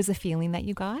 It was a feeling that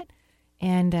you got.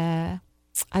 And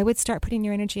I would start putting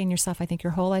your energy in yourself. I think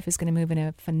your whole life is going to move in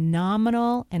a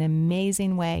phenomenal and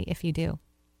amazing way if you do.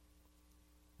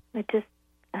 I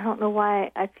don't know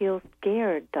why I feel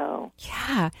scared, though.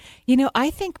 Yeah. I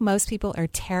think most people are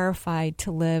terrified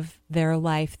to live their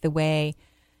life the way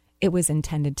it was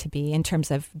intended to be, in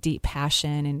terms of deep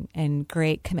passion and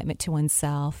great commitment to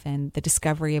oneself and the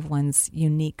discovery of one's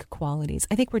unique qualities.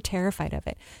 I think we're terrified of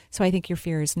it. So I think your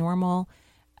fear is normal.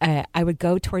 I would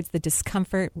go towards the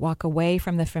discomfort, walk away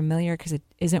from the familiar because it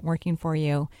isn't working for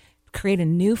you. Create a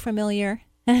new familiar.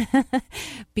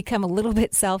 Become a little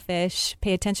bit selfish.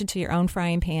 Pay attention to your own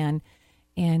frying pan,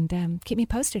 and keep me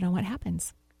posted on what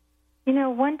happens.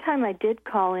 One time I did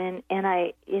call in,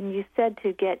 and you said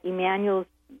to get Emmanuel's.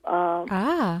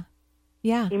 Yeah.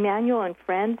 Emmanuel and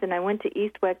Friends, and I went to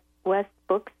East West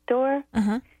Bookstore,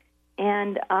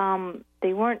 and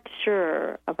they weren't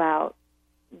sure about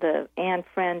the and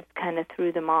Friends, kind of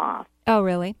threw them off. Oh,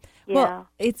 really? Yeah. Well,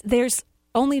 there's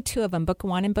only two of them, book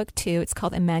 1 and book 2. It's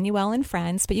called Emmanuel and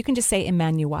Friends, but you can just say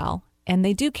Emmanuel, and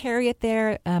they do carry it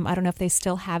there. I don't know if they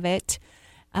still have it.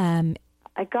 I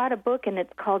got a book, and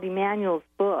it's called Emmanuel's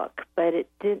Book, but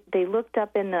they looked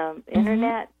up in the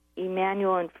internet.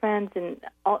 Emmanuel and Friends, and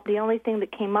the only thing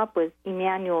that came up was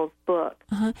Emmanuel's Book.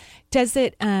 Does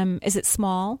it? Is it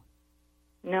small?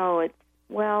 No, it's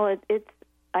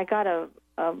I got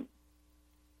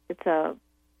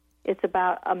it's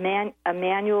about a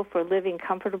manual for living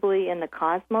comfortably in the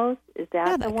cosmos. Is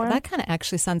that the one? That kind of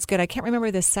actually sounds good. I can't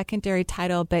remember the secondary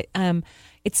title, but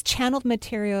it's channeled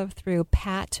material through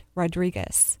Pat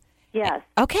Rodriguez. Yes.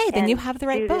 Okay, then and you have the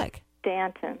right Judith book.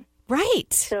 Stanton.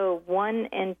 Right. So 1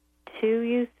 and 2,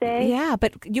 you say? Yeah,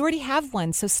 but you already have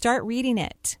one, so start reading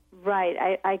it.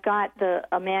 Right. I got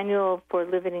a manual for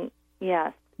living.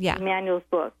 Yes. Yeah. Emmanuel's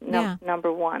Book,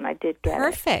 number 1. I did get it.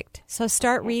 Perfect. So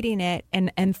start reading it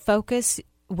and focus.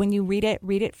 When you read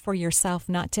it for yourself,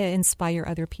 not to inspire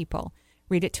other people.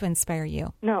 Read it to inspire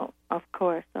you. No, of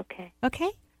course. Okay.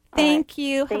 Okay. Thank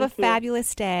you. Thank have a you.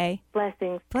 Fabulous day.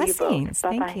 Blessings. Blessings. To you both.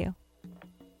 Thank Bye-bye. you.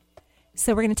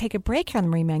 So we're going to take a break here on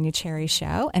the Marie Manuchehri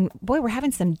Show. And boy, we're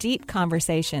having some deep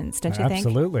conversations, don't you think?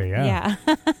 Absolutely, yeah.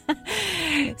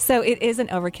 So it is an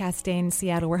overcast day in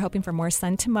Seattle. We're hoping for more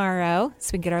sun tomorrow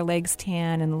so we can get our legs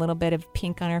tan and a little bit of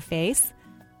pink on our face.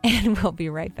 And we'll be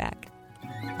right back.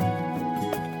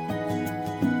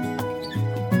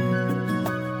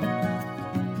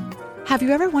 Have you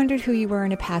ever wondered who you were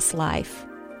in a past life?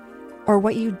 Or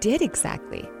what you did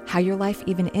exactly? How your life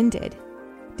even ended?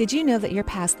 Did you know that your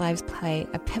past lives play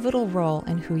a pivotal role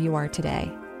in who you are today?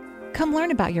 Come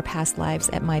learn about your past lives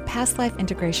at my Past Life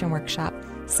Integration Workshop,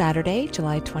 Saturday,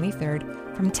 July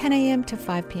 23rd, from 10 a.m. to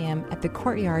 5 p.m. at the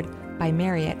Courtyard by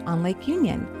Marriott on Lake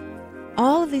Union.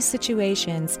 All of these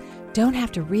situations don't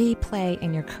have to replay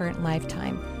in your current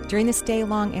lifetime. During this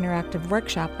day-long interactive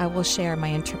workshop, I will share my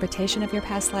interpretation of your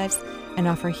past lives and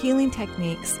offer healing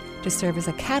techniques to serve as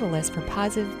a catalyst for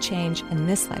positive change in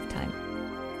this lifetime.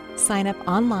 Sign up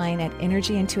online at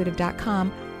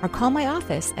energyintuitive.com or call my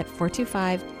office at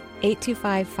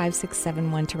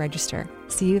 425-825-5671 to register.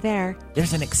 See you there.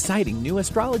 There's an exciting new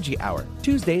astrology hour,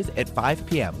 Tuesdays at 5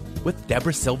 p.m. with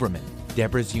Deborah Silverman.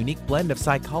 Deborah's unique blend of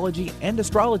psychology and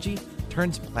astrology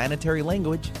turns planetary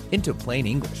language into plain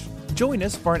English. Join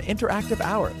us for an interactive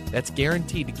hour that's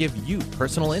guaranteed to give you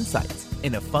personal insights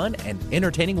in a fun and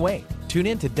entertaining way. Tune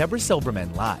in to Deborah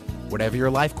Silverman live. Whatever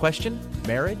your life question,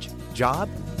 marriage, job,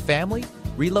 family,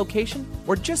 relocation,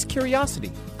 or just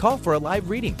curiosity, call for a live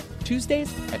reading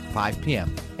Tuesdays at 5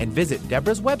 p.m. and visit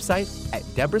Deborah's website at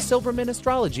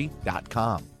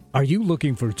deborahsilvermanastrology.com. Are you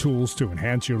looking for tools to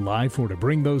enhance your life or to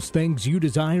bring those things you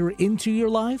desire into your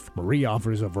life? Marie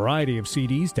offers a variety of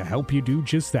CDs to help you do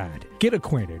just that. Get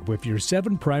acquainted with your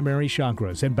 7 primary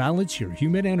chakras and balance your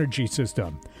human energy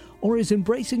system. Or is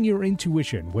embracing your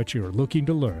intuition what you're looking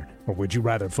to learn? Or would you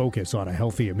rather focus on a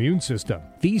healthy immune system?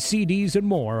 These CDs and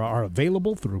more are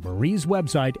available through Marie's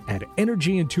website at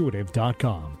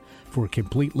energyintuitive.com. For a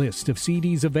complete list of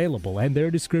CDs available and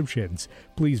their descriptions,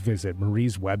 please visit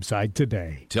Marie's website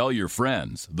today. Tell your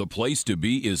friends the place to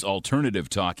be is Alternative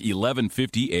Talk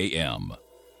 1150 AM.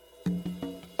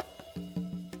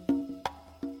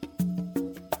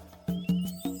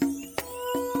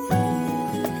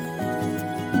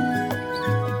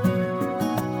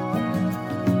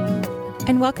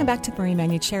 And welcome back to the Marie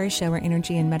Manuchehri Show, where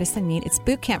energy and medicine meet. It's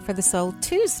Boot Camp for the Soul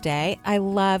Tuesday. I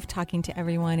love talking to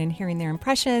everyone and hearing their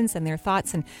impressions and their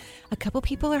thoughts. And a couple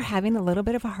people are having a little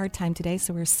bit of a hard time today,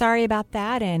 so we're sorry about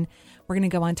that. And we're going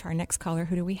to go on to our next caller.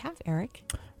 Who do we have, Eric?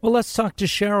 Well, let's talk to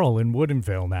Cheryl in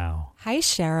Woodinville now. Hi,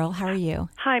 Cheryl. How are you?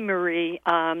 Hi, Marie.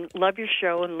 Love your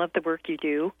show and love the work you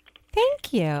do.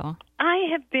 Thank you. I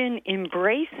have been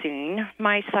embracing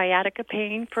my sciatica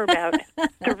pain for about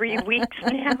 3 weeks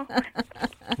now.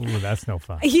 Ooh, that's no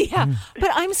fun. Yeah, but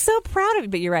I'm so proud of you.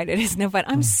 But you're right, it is no fun.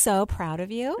 I'm so proud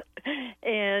of you.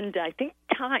 And I think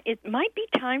it might be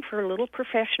time for a little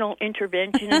professional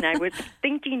intervention, and I was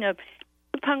thinking of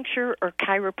acupuncture or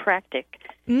chiropractic.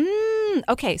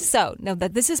 Okay, so, no,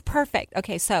 this is perfect.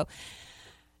 Okay, so,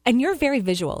 and you're very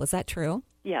visual, is that true?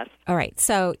 Yes. All right,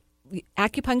 so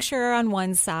acupuncture on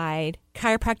one side,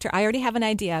 chiropractor, I already have an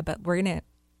idea, but we're going to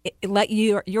let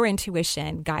your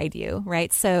intuition guide you,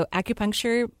 right? So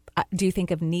acupuncture, do you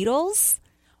think of needles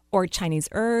or Chinese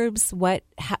herbs?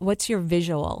 What's your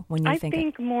visual when you think? I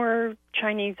think more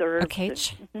Chinese herbs. Okay.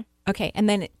 Okay, and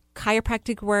then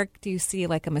chiropractic work, do you see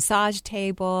like a massage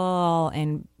table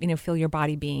and, feel your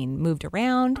body being moved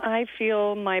around? I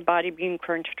feel my body being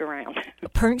crunched around.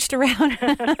 Punched around?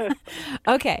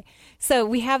 Okay. So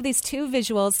we have these two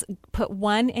visuals. Put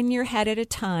one in your head at a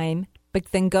time, but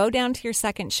then go down to your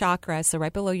second chakra, so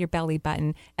right below your belly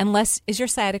button. Is your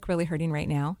sciatic really hurting right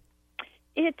now?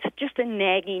 It's just a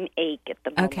nagging ache at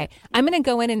the moment. Okay. I'm going to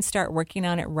go in and start working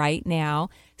on it right now.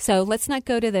 So let's not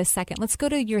go to the second. Let's go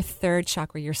to your third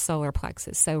chakra, your solar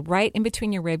plexus. So right in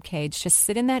between your rib cage, just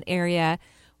sit in that area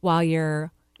while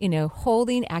you're,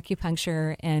 holding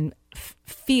acupuncture and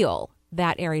feel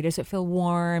that area. Does it feel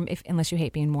warm? Unless you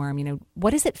hate being warm,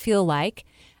 what does it feel like?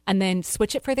 And then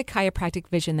switch it for the chiropractic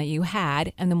vision that you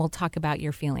had, and then we'll talk about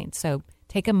your feelings. So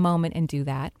take a moment and do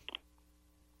that.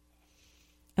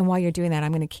 And while you're doing that,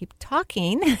 I'm going to keep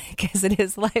talking because it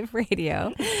is live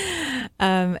radio.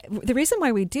 The reason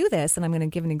why we do this, and I'm going to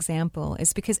give an example,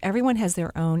 is because everyone has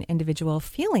their own individual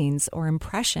feelings or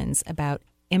impressions about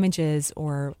images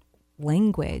or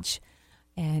language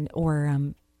or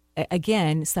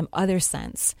again, some other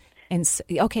sense. And so,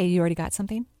 okay, you already got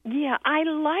something? Yeah, I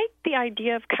like the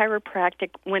idea of chiropractic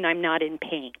when I'm not in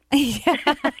pain. Yeah.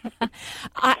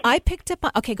 I picked up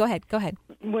on, okay, go ahead.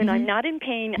 When I'm not in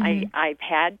pain, I've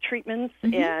had treatments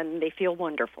and they feel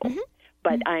wonderful.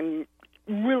 But I'm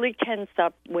really tense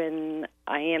up when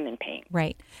I am in pain.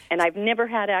 Right. And I've never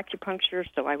had acupuncture,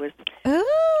 so I was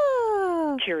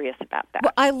curious about that.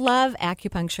 Well, I love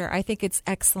acupuncture. I think it's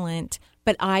excellent,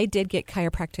 but I did get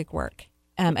chiropractic work.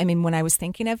 When I was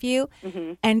thinking of you,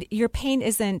 and your pain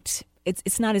isn't,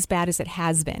 it's not as bad as it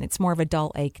has been. It's more of a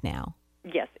dull ache now.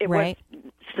 Yes, it was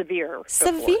severe.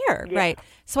 Severe, right.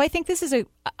 So I think this is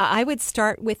I would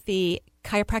start with the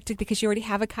chiropractic because you already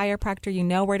have a chiropractor. You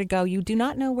know where to go. You do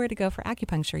not know where to go for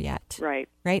acupuncture yet. Right.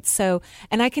 Right. So,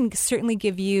 and I can certainly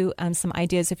give you some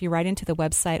ideas if you write into the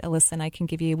website, Alyssa, and I can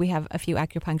give you, we have a few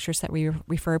acupuncturists that we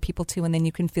refer people to, and then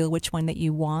you can feel which one that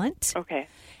you want. Okay.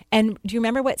 And do you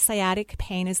remember what sciatic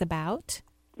pain is about?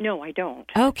 No, I don't.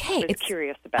 Okay. I was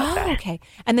curious about that. Okay.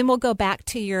 And then we'll go back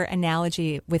to your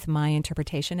analogy with my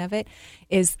interpretation of it,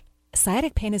 is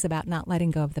sciatic pain is about not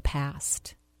letting go of the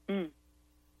past.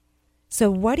 So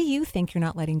what do you think you're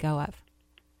not letting go of?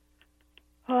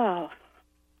 Oh,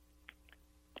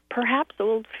 perhaps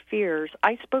old fears.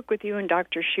 I spoke with you and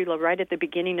Dr. Sheila right at the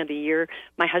beginning of the year.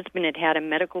 My husband had a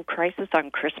medical crisis on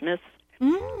Christmas,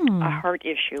 a heart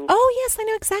issue. Oh, yes, I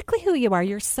know exactly who you are.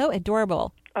 You're so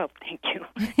adorable. Oh, thank you.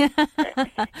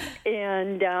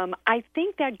 And I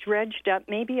think that dredged up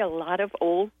maybe a lot of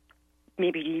old,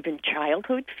 maybe even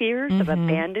childhood fears of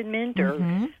abandonment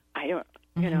or I don't.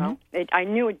 You know, I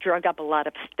knew it drug up a lot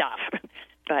of stuff,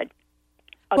 but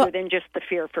other than just the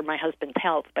fear for my husband's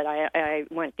health, but I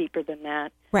went deeper than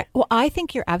that. Right. Well, I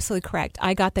think you're absolutely correct.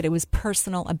 I got that it was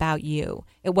personal about you.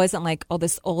 It wasn't like,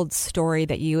 this old story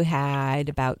that you had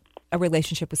about a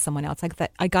relationship with someone else. Like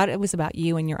that, I got it was about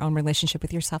you and your own relationship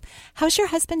with yourself. How's your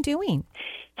husband doing?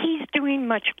 He's doing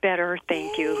much better,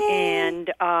 thank you. And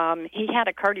he had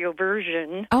a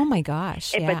cardioversion. Oh, my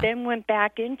gosh. Yeah. But then went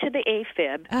back into the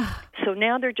AFib. So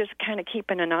now they're just kind of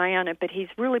keeping an eye on it. But he's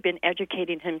really been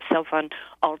educating himself on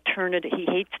alternative. He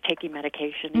hates taking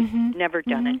medication. He's never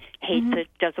done it. Hates it,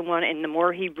 doesn't want it. And the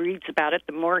more he reads about it,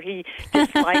 the more he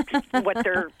dislikes what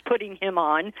they're putting him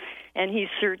on. And he's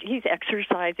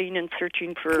exercising and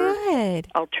searching for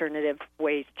alternative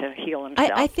ways to heal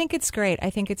himself. I think it's great. I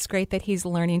think it's great that he's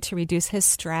learning to reduce his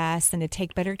stress and to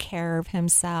take better care of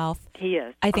himself. He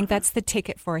is. I think that's the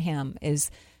ticket for him, is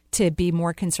to be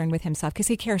more concerned with himself because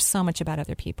he cares so much about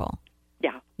other people.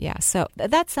 Yeah. Yeah. So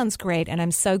that sounds great. And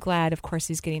I'm so glad, of course,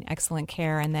 he's getting excellent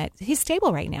care and that he's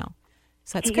stable right now.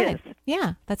 So that's good. Is.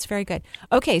 Yeah, that's very good.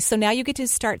 Okay, so now you get to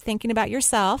start thinking about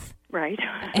yourself. Right.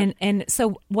 And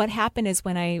so what happened is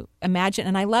when I imagine,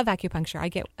 and I love acupuncture, I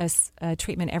get a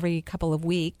treatment every couple of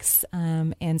weeks.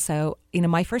 And so,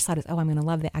 my first thought is, I'm going to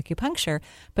love the acupuncture.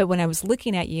 But when I was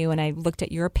looking at you and I looked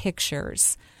at your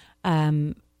pictures,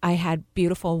 I had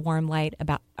beautiful warm light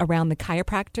around the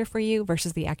chiropractor for you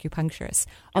versus the acupuncturist.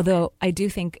 Although I do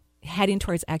think heading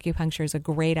towards acupuncture is a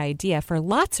great idea for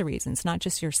lots of reasons, not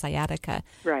just your sciatica.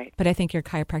 Right. But I think your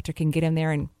chiropractor can get in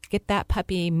there and get that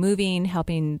puppy moving,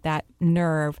 helping that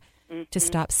nerve to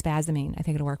stop spasming. I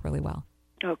think it'll work really well.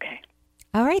 Okay.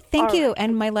 All right. Thank you.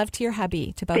 And my love to your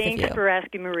hubby, to both of you. Thanks for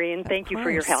asking, Marie, and thank you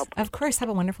for your help. Of course. Have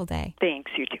a wonderful day.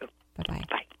 Thanks. You too. Bye-bye.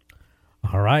 Bye.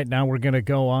 All right. Now we're going to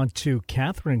go on to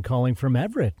Catherine calling from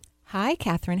Everett. Hi,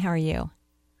 Catherine. How are you?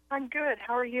 I'm good.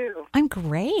 How are you? I'm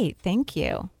great. Thank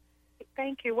you.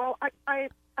 Thank you. Well,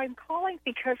 I'm calling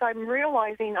because I'm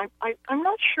realizing I'm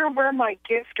not sure where my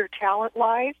gift or talent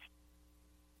lies.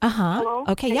 Hello?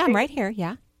 Okay, yeah, I'm right here.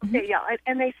 Yeah. Okay, yeah.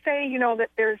 And they say, that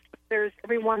there's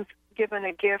everyone's given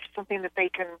a gift, something that they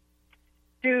can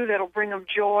do that'll bring them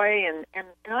joy, and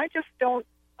I just don't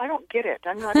get it.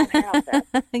 I don't have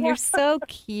that. You're so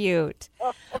cute.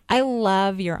 I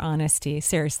love your honesty.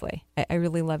 Seriously. I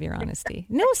really love your honesty.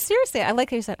 No, seriously. I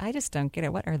like how you said, I just don't get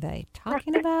it. What are they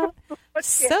talking about?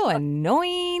 So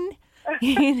annoying,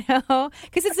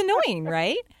 because it's annoying,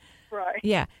 right? Right.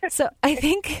 Yeah. So I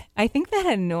think that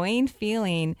annoying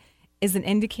feeling is an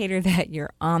indicator that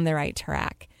you're on the right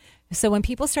track. So when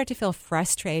people start to feel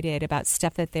frustrated about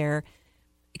stuff that they're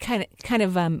kind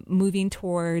of moving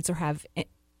towards or have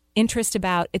interest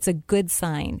about, it's a good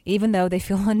sign. Even though they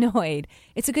feel annoyed,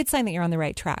 it's a good sign that you're on the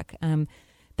right track.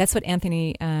 That's what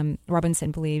Anthony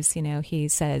Robinson believes. He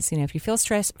says, if you feel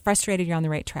frustrated, you're on the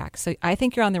right track. So I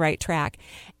think you're on the right track.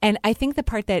 And I think the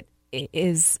part that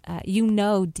is,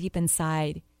 deep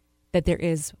inside that there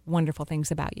is wonderful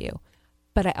things about you.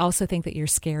 But I also think that you're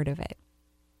scared of it.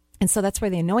 And so that's where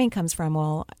the annoying comes from.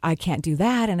 Well, I can't do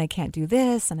that, and I can't do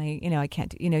this, and I can't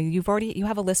do, you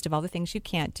have a list of all the things you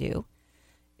can't do.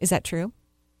 Is that true?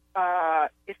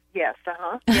 Yes.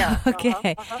 Yeah.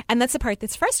 Okay. And that's the part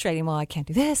that's frustrating. Well, I can't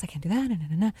do this. I can't do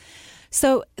that.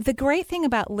 So the great thing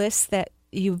about lists that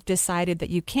you've decided that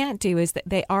you can't do is that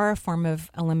they are a form of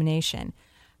elimination.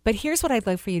 But here's what I'd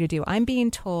like for you to do. I'm being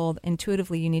told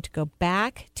intuitively you need to go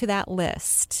back to that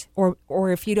list, or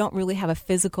if you don't really have a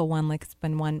physical one, like it's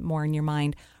been one more in your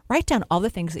mind, write down all the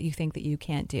things that you think that you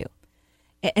can't do.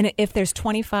 And if there's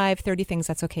 25, 30 things,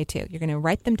 that's okay too. You're going to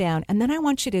write them down. And then I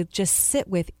want you to just sit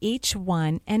with each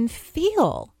one and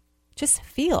feel. Just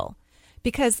feel.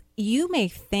 Because you may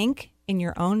think in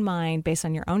your own mind, based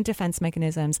on your own defense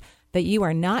mechanisms, that you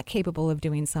are not capable of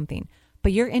doing something.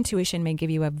 But your intuition may give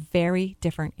you a very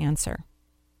different answer.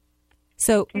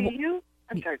 So,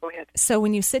 I'm sorry, go ahead. So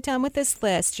when you sit down with this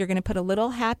list, you're going to put a little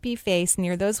happy face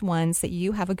near those ones that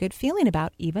you have a good feeling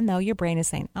about, even though your brain is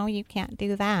saying, oh, you can't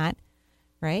do that,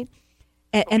 right?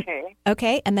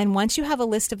 Okay. And then once you have a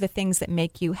list of the things that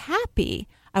make you happy,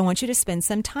 I want you to spend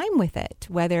some time with it.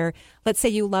 Whether, let's say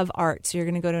you love art, so you're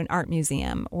going to go to an art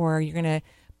museum, or you're going to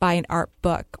buy an art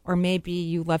book, or maybe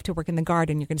you love to work in the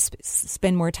garden, you're going to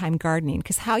spend more time gardening.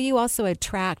 Because how you also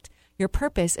attract your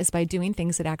purpose is by doing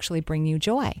things that actually bring you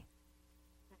joy.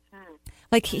 Mm-hmm.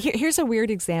 Like here's a weird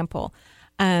example.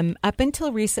 Up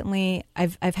until recently,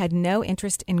 I've had no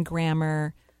interest in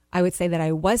grammar. I would say that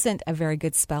I wasn't a very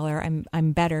good speller.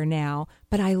 I'm better now,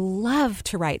 but I love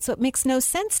to write. So it makes no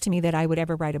sense to me that I would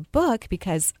ever write a book,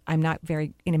 because I'm not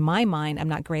very, in my mind, I'm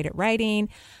not great at writing.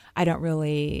 I don't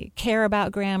really care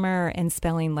about grammar and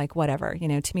spelling, like whatever.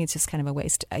 To me, it's just kind of a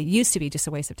waste. It used to be just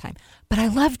a waste of time. But I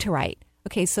love to write.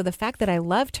 Okay, so the fact that I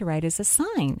love to write is a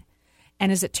sign. And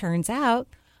as it turns out,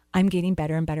 I'm getting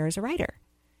better and better as a writer.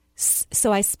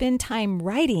 So I spend time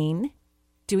writing,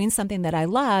 doing something that I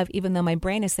love, even though my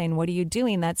brain is saying, what are you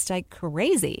doing? That's like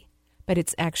crazy. But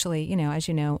it's actually, as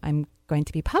you know, I'm going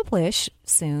to be published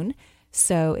soon.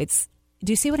 So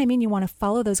do you see what I mean? You want to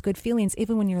follow those good feelings,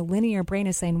 even when your linear brain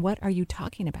is saying, what are you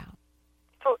talking about?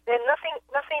 So then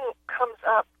nothing comes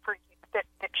up for you that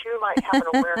you might have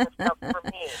an awareness of for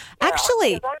me. Yeah.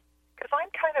 Actually. Because I'm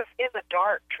kind of in the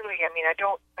dark, truly. I mean,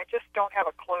 I just don't have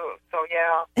a clue. So,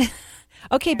 yeah.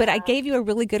 Okay, but I gave you a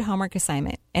really good homework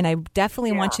assignment, and I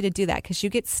definitely want you to do that, because you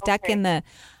get stuck in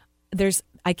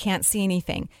I can't see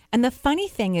anything. And the funny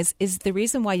thing is the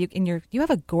reason why you have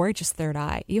a gorgeous third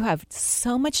eye. You have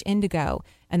so much indigo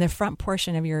in the front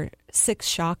portion of your sixth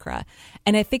chakra.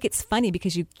 And I think it's funny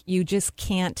because you just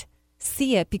can't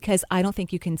see it, because I don't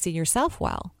think you can see yourself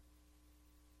well.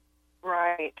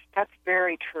 Right. That's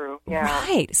very true. Yeah.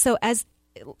 Right. So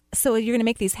you're going to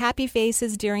make these happy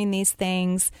faces during these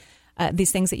things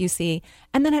that you see.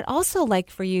 And then I'd also like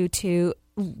for you to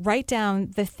write down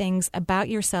the things about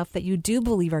yourself that you do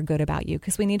believe are good about you,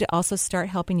 because we need to also start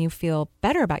helping you feel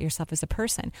better about yourself as a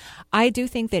person. I do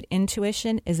think that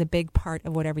intuition is a big part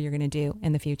of whatever you're going to do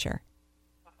in the future.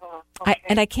 Okay.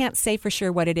 I can't say for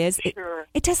sure what it is. Sure.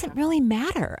 It doesn't really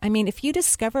matter. I mean, if you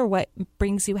discover what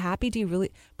brings you happiness,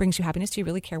 do you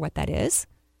really care what that is?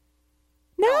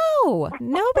 No,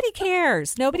 nobody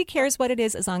cares. Nobody cares what it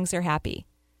is as long as they're happy.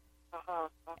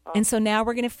 And so now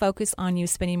we're going to focus on you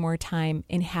spending more time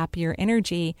in happier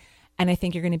energy. And I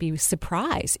think you're going to be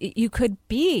surprised. You could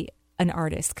be an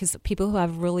artist, because people who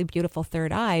have really beautiful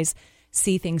third eyes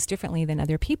see things differently than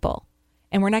other people.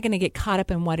 And we're not going to get caught up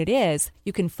in what it is.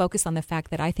 You can focus on the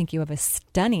fact that I think you have a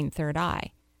stunning third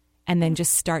eye, and then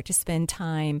just start to spend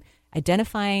time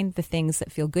identifying the things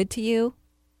that feel good to you,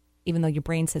 even though your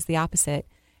brain says the opposite,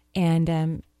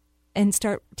 and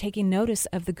start taking notice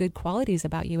of the good qualities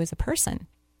about you as a person.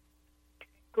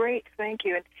 Great, thank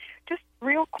you. And just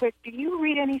real quick, do you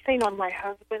read anything on my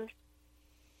husband?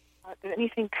 Did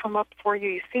anything come up for you?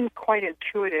 You seem quite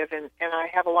intuitive, and I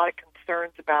have a lot of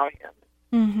concerns about him.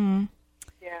 Mm-hmm.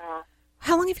 Yeah.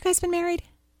 How long have you guys been married?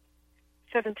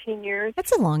 17 years.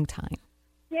 That's a long time.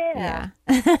 Yeah.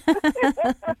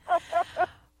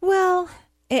 Well,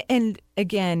 and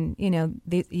again,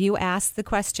 you asked the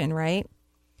question, right?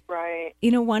 Right.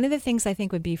 One of the things I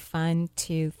think would be fun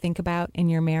to think about in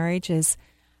your marriage is,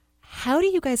 how do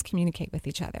you guys communicate with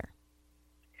each other?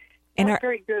 And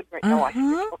very good right now.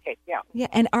 Okay, yeah. Yeah,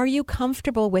 and are you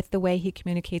comfortable with the way he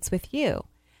communicates with you?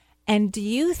 And do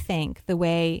you think the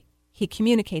way he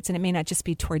communicates, and it may not just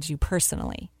be towards you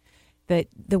personally, but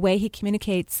the way he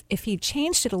communicates, if he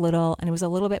changed it a little and it was a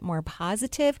little bit more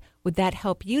positive, would that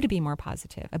help you to be more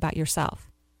positive about yourself?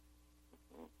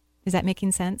 Is that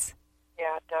making sense?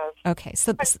 Yeah, it does. Okay,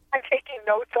 so I'm taking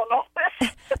notes on all this.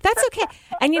 That's okay.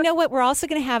 And you know what? We're also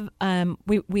going to have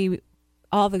we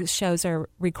all the shows are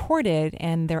recorded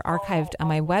and they're archived on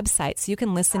my website, so you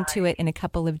can listen to it in a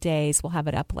couple of days. We'll have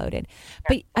it uploaded.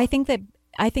 But I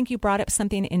think you brought up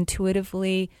something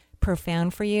intuitively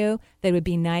profound for you that would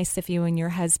be nice if you and your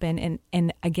husband,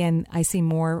 and again, I see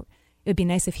more, it would be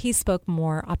nice if he spoke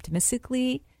more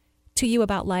optimistically to you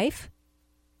about life.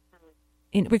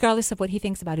 regardless of what he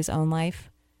thinks about his own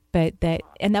life, and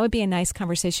that would be a nice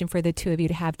conversation for the two of you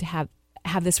to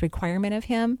have this requirement of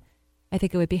him. I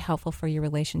think it would be helpful for your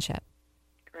relationship.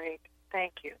 Great.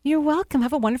 Thank you. You're welcome.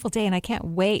 Have a wonderful day, and I can't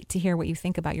wait to hear what you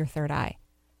think about your third eye.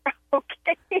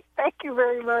 Okay. Thank you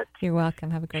very much. You're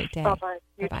welcome. Have a great day. Bye-bye.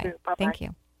 You Bye-bye. too. Bye-bye. Thank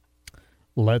you.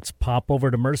 Let's pop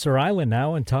over to Mercer Island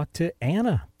now and talk to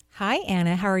Anna. Hi,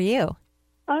 Anna. How are you?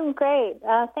 I'm great.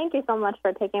 Thank you so much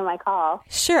for taking my call.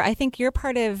 Sure. I think your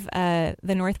part of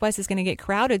the Northwest is going to get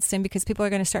crowded soon because people are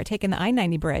going to start taking the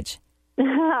I-90 bridge.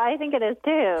 I think it is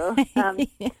too.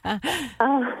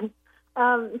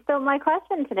 So my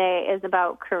question today is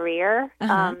about career.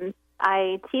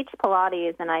 I teach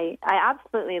Pilates, and I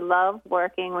absolutely love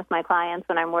working with my clients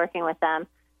when I'm working with them,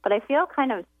 but I feel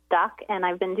kind of stuck, and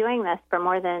I've been doing this for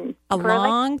more than a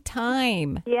long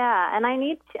time. Yeah, and I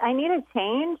need a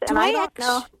change. And I don't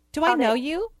know. Do I know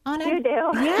you, Anna? You do.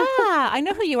 Yeah, I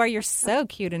know who you are. You're so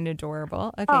cute and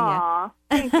adorable. Okay, Aww,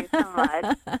 thank you so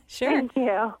much. Sure. Thank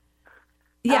you.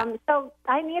 Yeah. So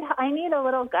I need a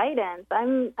little guidance.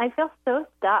 I feel so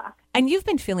stuck. And you've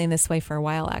been feeling this way for a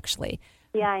while, actually.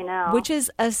 Yeah, I know. Which is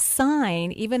a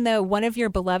sign, even though one of your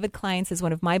beloved clients is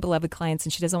one of my beloved clients,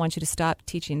 and she doesn't want you to stop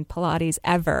teaching Pilates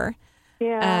ever.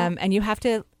 Yeah. And you have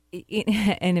to,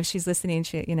 and if she's listening,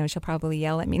 she'll probably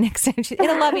yell at me next time in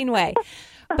a loving way.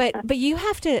 But you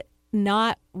have to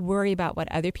not worry about what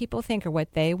other people think or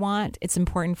what they want. It's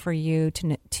important for you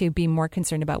to be more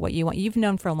concerned about what you want. You've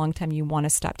known for a long time you want to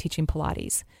stop teaching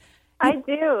Pilates. I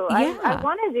do. Yeah. I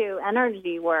want to do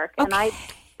energy work, and I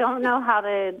don't know how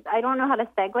to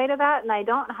segue to that, and I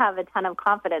don't have a ton of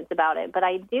confidence about it, but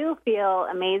I do feel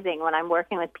amazing when I'm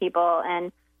working with people,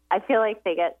 and I feel like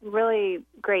they get really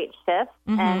great shifts,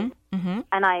 and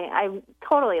I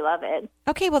totally love it.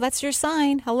 Okay, well, that's your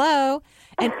sign. Hello.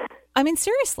 And I mean,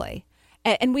 seriously.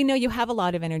 And we know you have a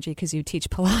lot of energy because you teach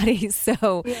Pilates,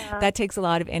 so that takes a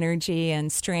lot of energy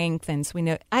and strength. And so we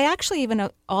know. I actually even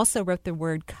also wrote the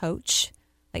word coach,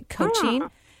 like coaching.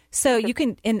 So you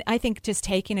can, and I think just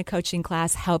taking a coaching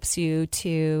class helps you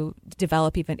to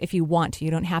develop, even if you want to. You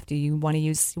don't have to. You want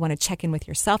to check in with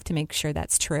yourself to make sure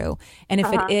that's true. And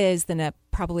if it is, then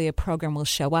probably a program will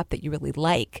show up that you really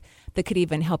like that could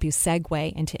even help you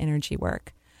segue into energy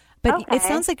work. But it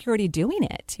sounds like you're already doing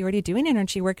it. You're already doing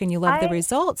energy work and you love the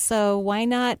results. So why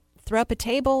not throw up a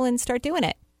table and start doing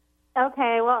it?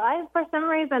 Okay. Well, for some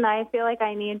reason, I feel like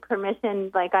I need permission.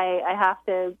 Like I have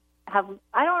to have,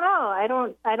 I don't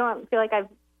know. I don't feel like I've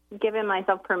given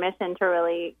myself permission to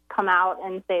really come out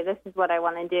and say, this is what I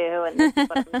want to do and this is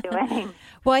what I'm doing.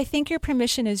 Well, I think your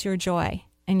permission is your joy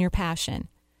and your passion.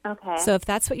 Okay. So if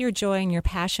that's what your joy and your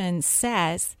passion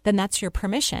says, then that's your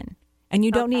permission. And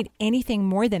you don't need anything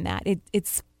more than that.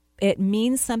 It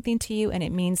means something to you, and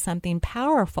it means something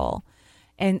powerful.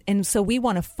 And so we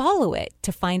want to follow it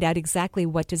to find out exactly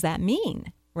what does that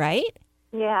mean, right?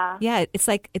 Yeah. Yeah, it's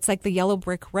like the yellow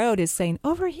brick road is saying,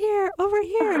 over here,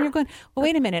 and you're going, well,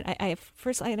 wait a minute. I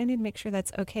need to make sure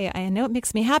that's okay. I know it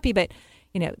makes me happy, but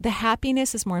the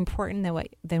happiness is more important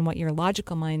than what your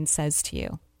logical mind says to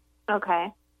you.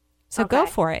 Okay. So go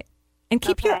for it. And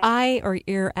keep your eye or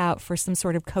ear out for some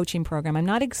sort of coaching program. I'm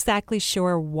not exactly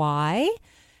sure why.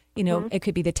 It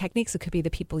could be the techniques. It could be the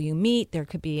people you meet. There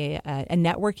could be a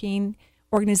networking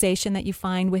organization that you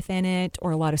find within it,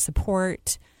 or a lot of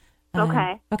support.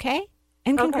 Okay?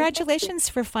 And congratulations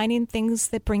for finding things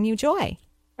that bring you joy.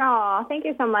 Oh, thank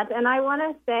you so much. And I want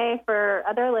to say for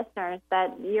other listeners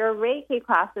that your Reiki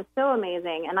class is so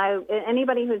amazing. And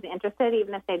anybody who's interested,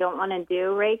 even if they don't want to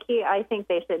do Reiki, I think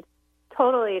they should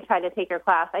totally try to take your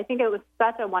class. I think it was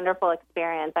such a wonderful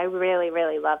experience. I really,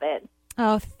 really love it.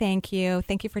 Oh, thank you.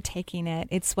 Thank you for taking it.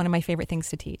 It's one of my favorite things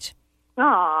to teach.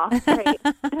 Aw, great.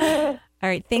 All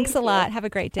right. Thanks a lot. Have a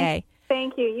great day.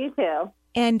 Thank you. You too.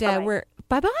 And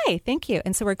bye-bye. Thank you.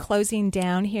 And so we're closing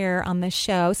down here on the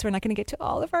show, so we're not going to get to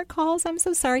all of our calls. I'm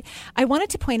so sorry. I wanted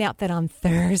to point out that on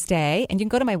Thursday, and you can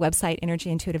go to my website,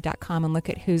 energyintuitive.com, and look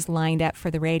at who's lined up for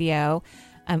the radio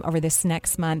over this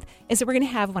next month, is that we're going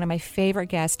to have one of my favorite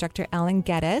guests, Dr. Alan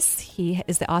Geddes. He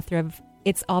is the author of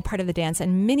It's All Part of the Dance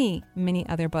and many, many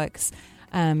other books.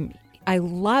 I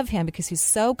love him because he's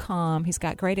so calm. He's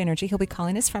got great energy. He'll be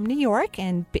calling us from New York,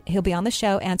 and he'll be on the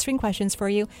show answering questions for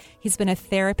you. He's been a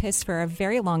therapist for a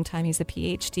very long time. He's a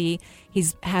PhD.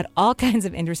 He's had all kinds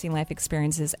of interesting life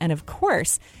experiences, and of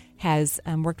course, has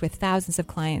worked with thousands of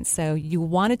clients. So you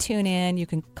want to tune in. You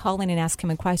can call in and ask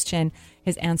him a question.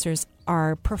 His answers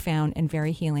are profound and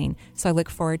very healing. So I look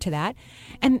forward to that.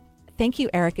 And thank you,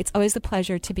 Eric. It's always a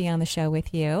pleasure to be on the show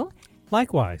with you.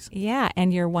 Likewise. Yeah,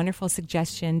 and your wonderful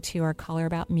suggestion to our caller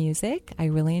about music. I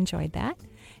really enjoyed that.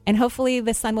 And hopefully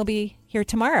the sun will be here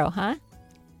tomorrow, huh?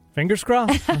 Fingers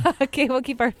crossed. Okay, we'll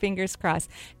keep our fingers crossed.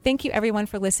 Thank you, everyone,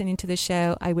 for listening to the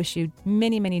show. I wish you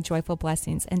many, many joyful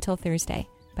blessings. Until Thursday.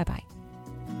 Bye-bye.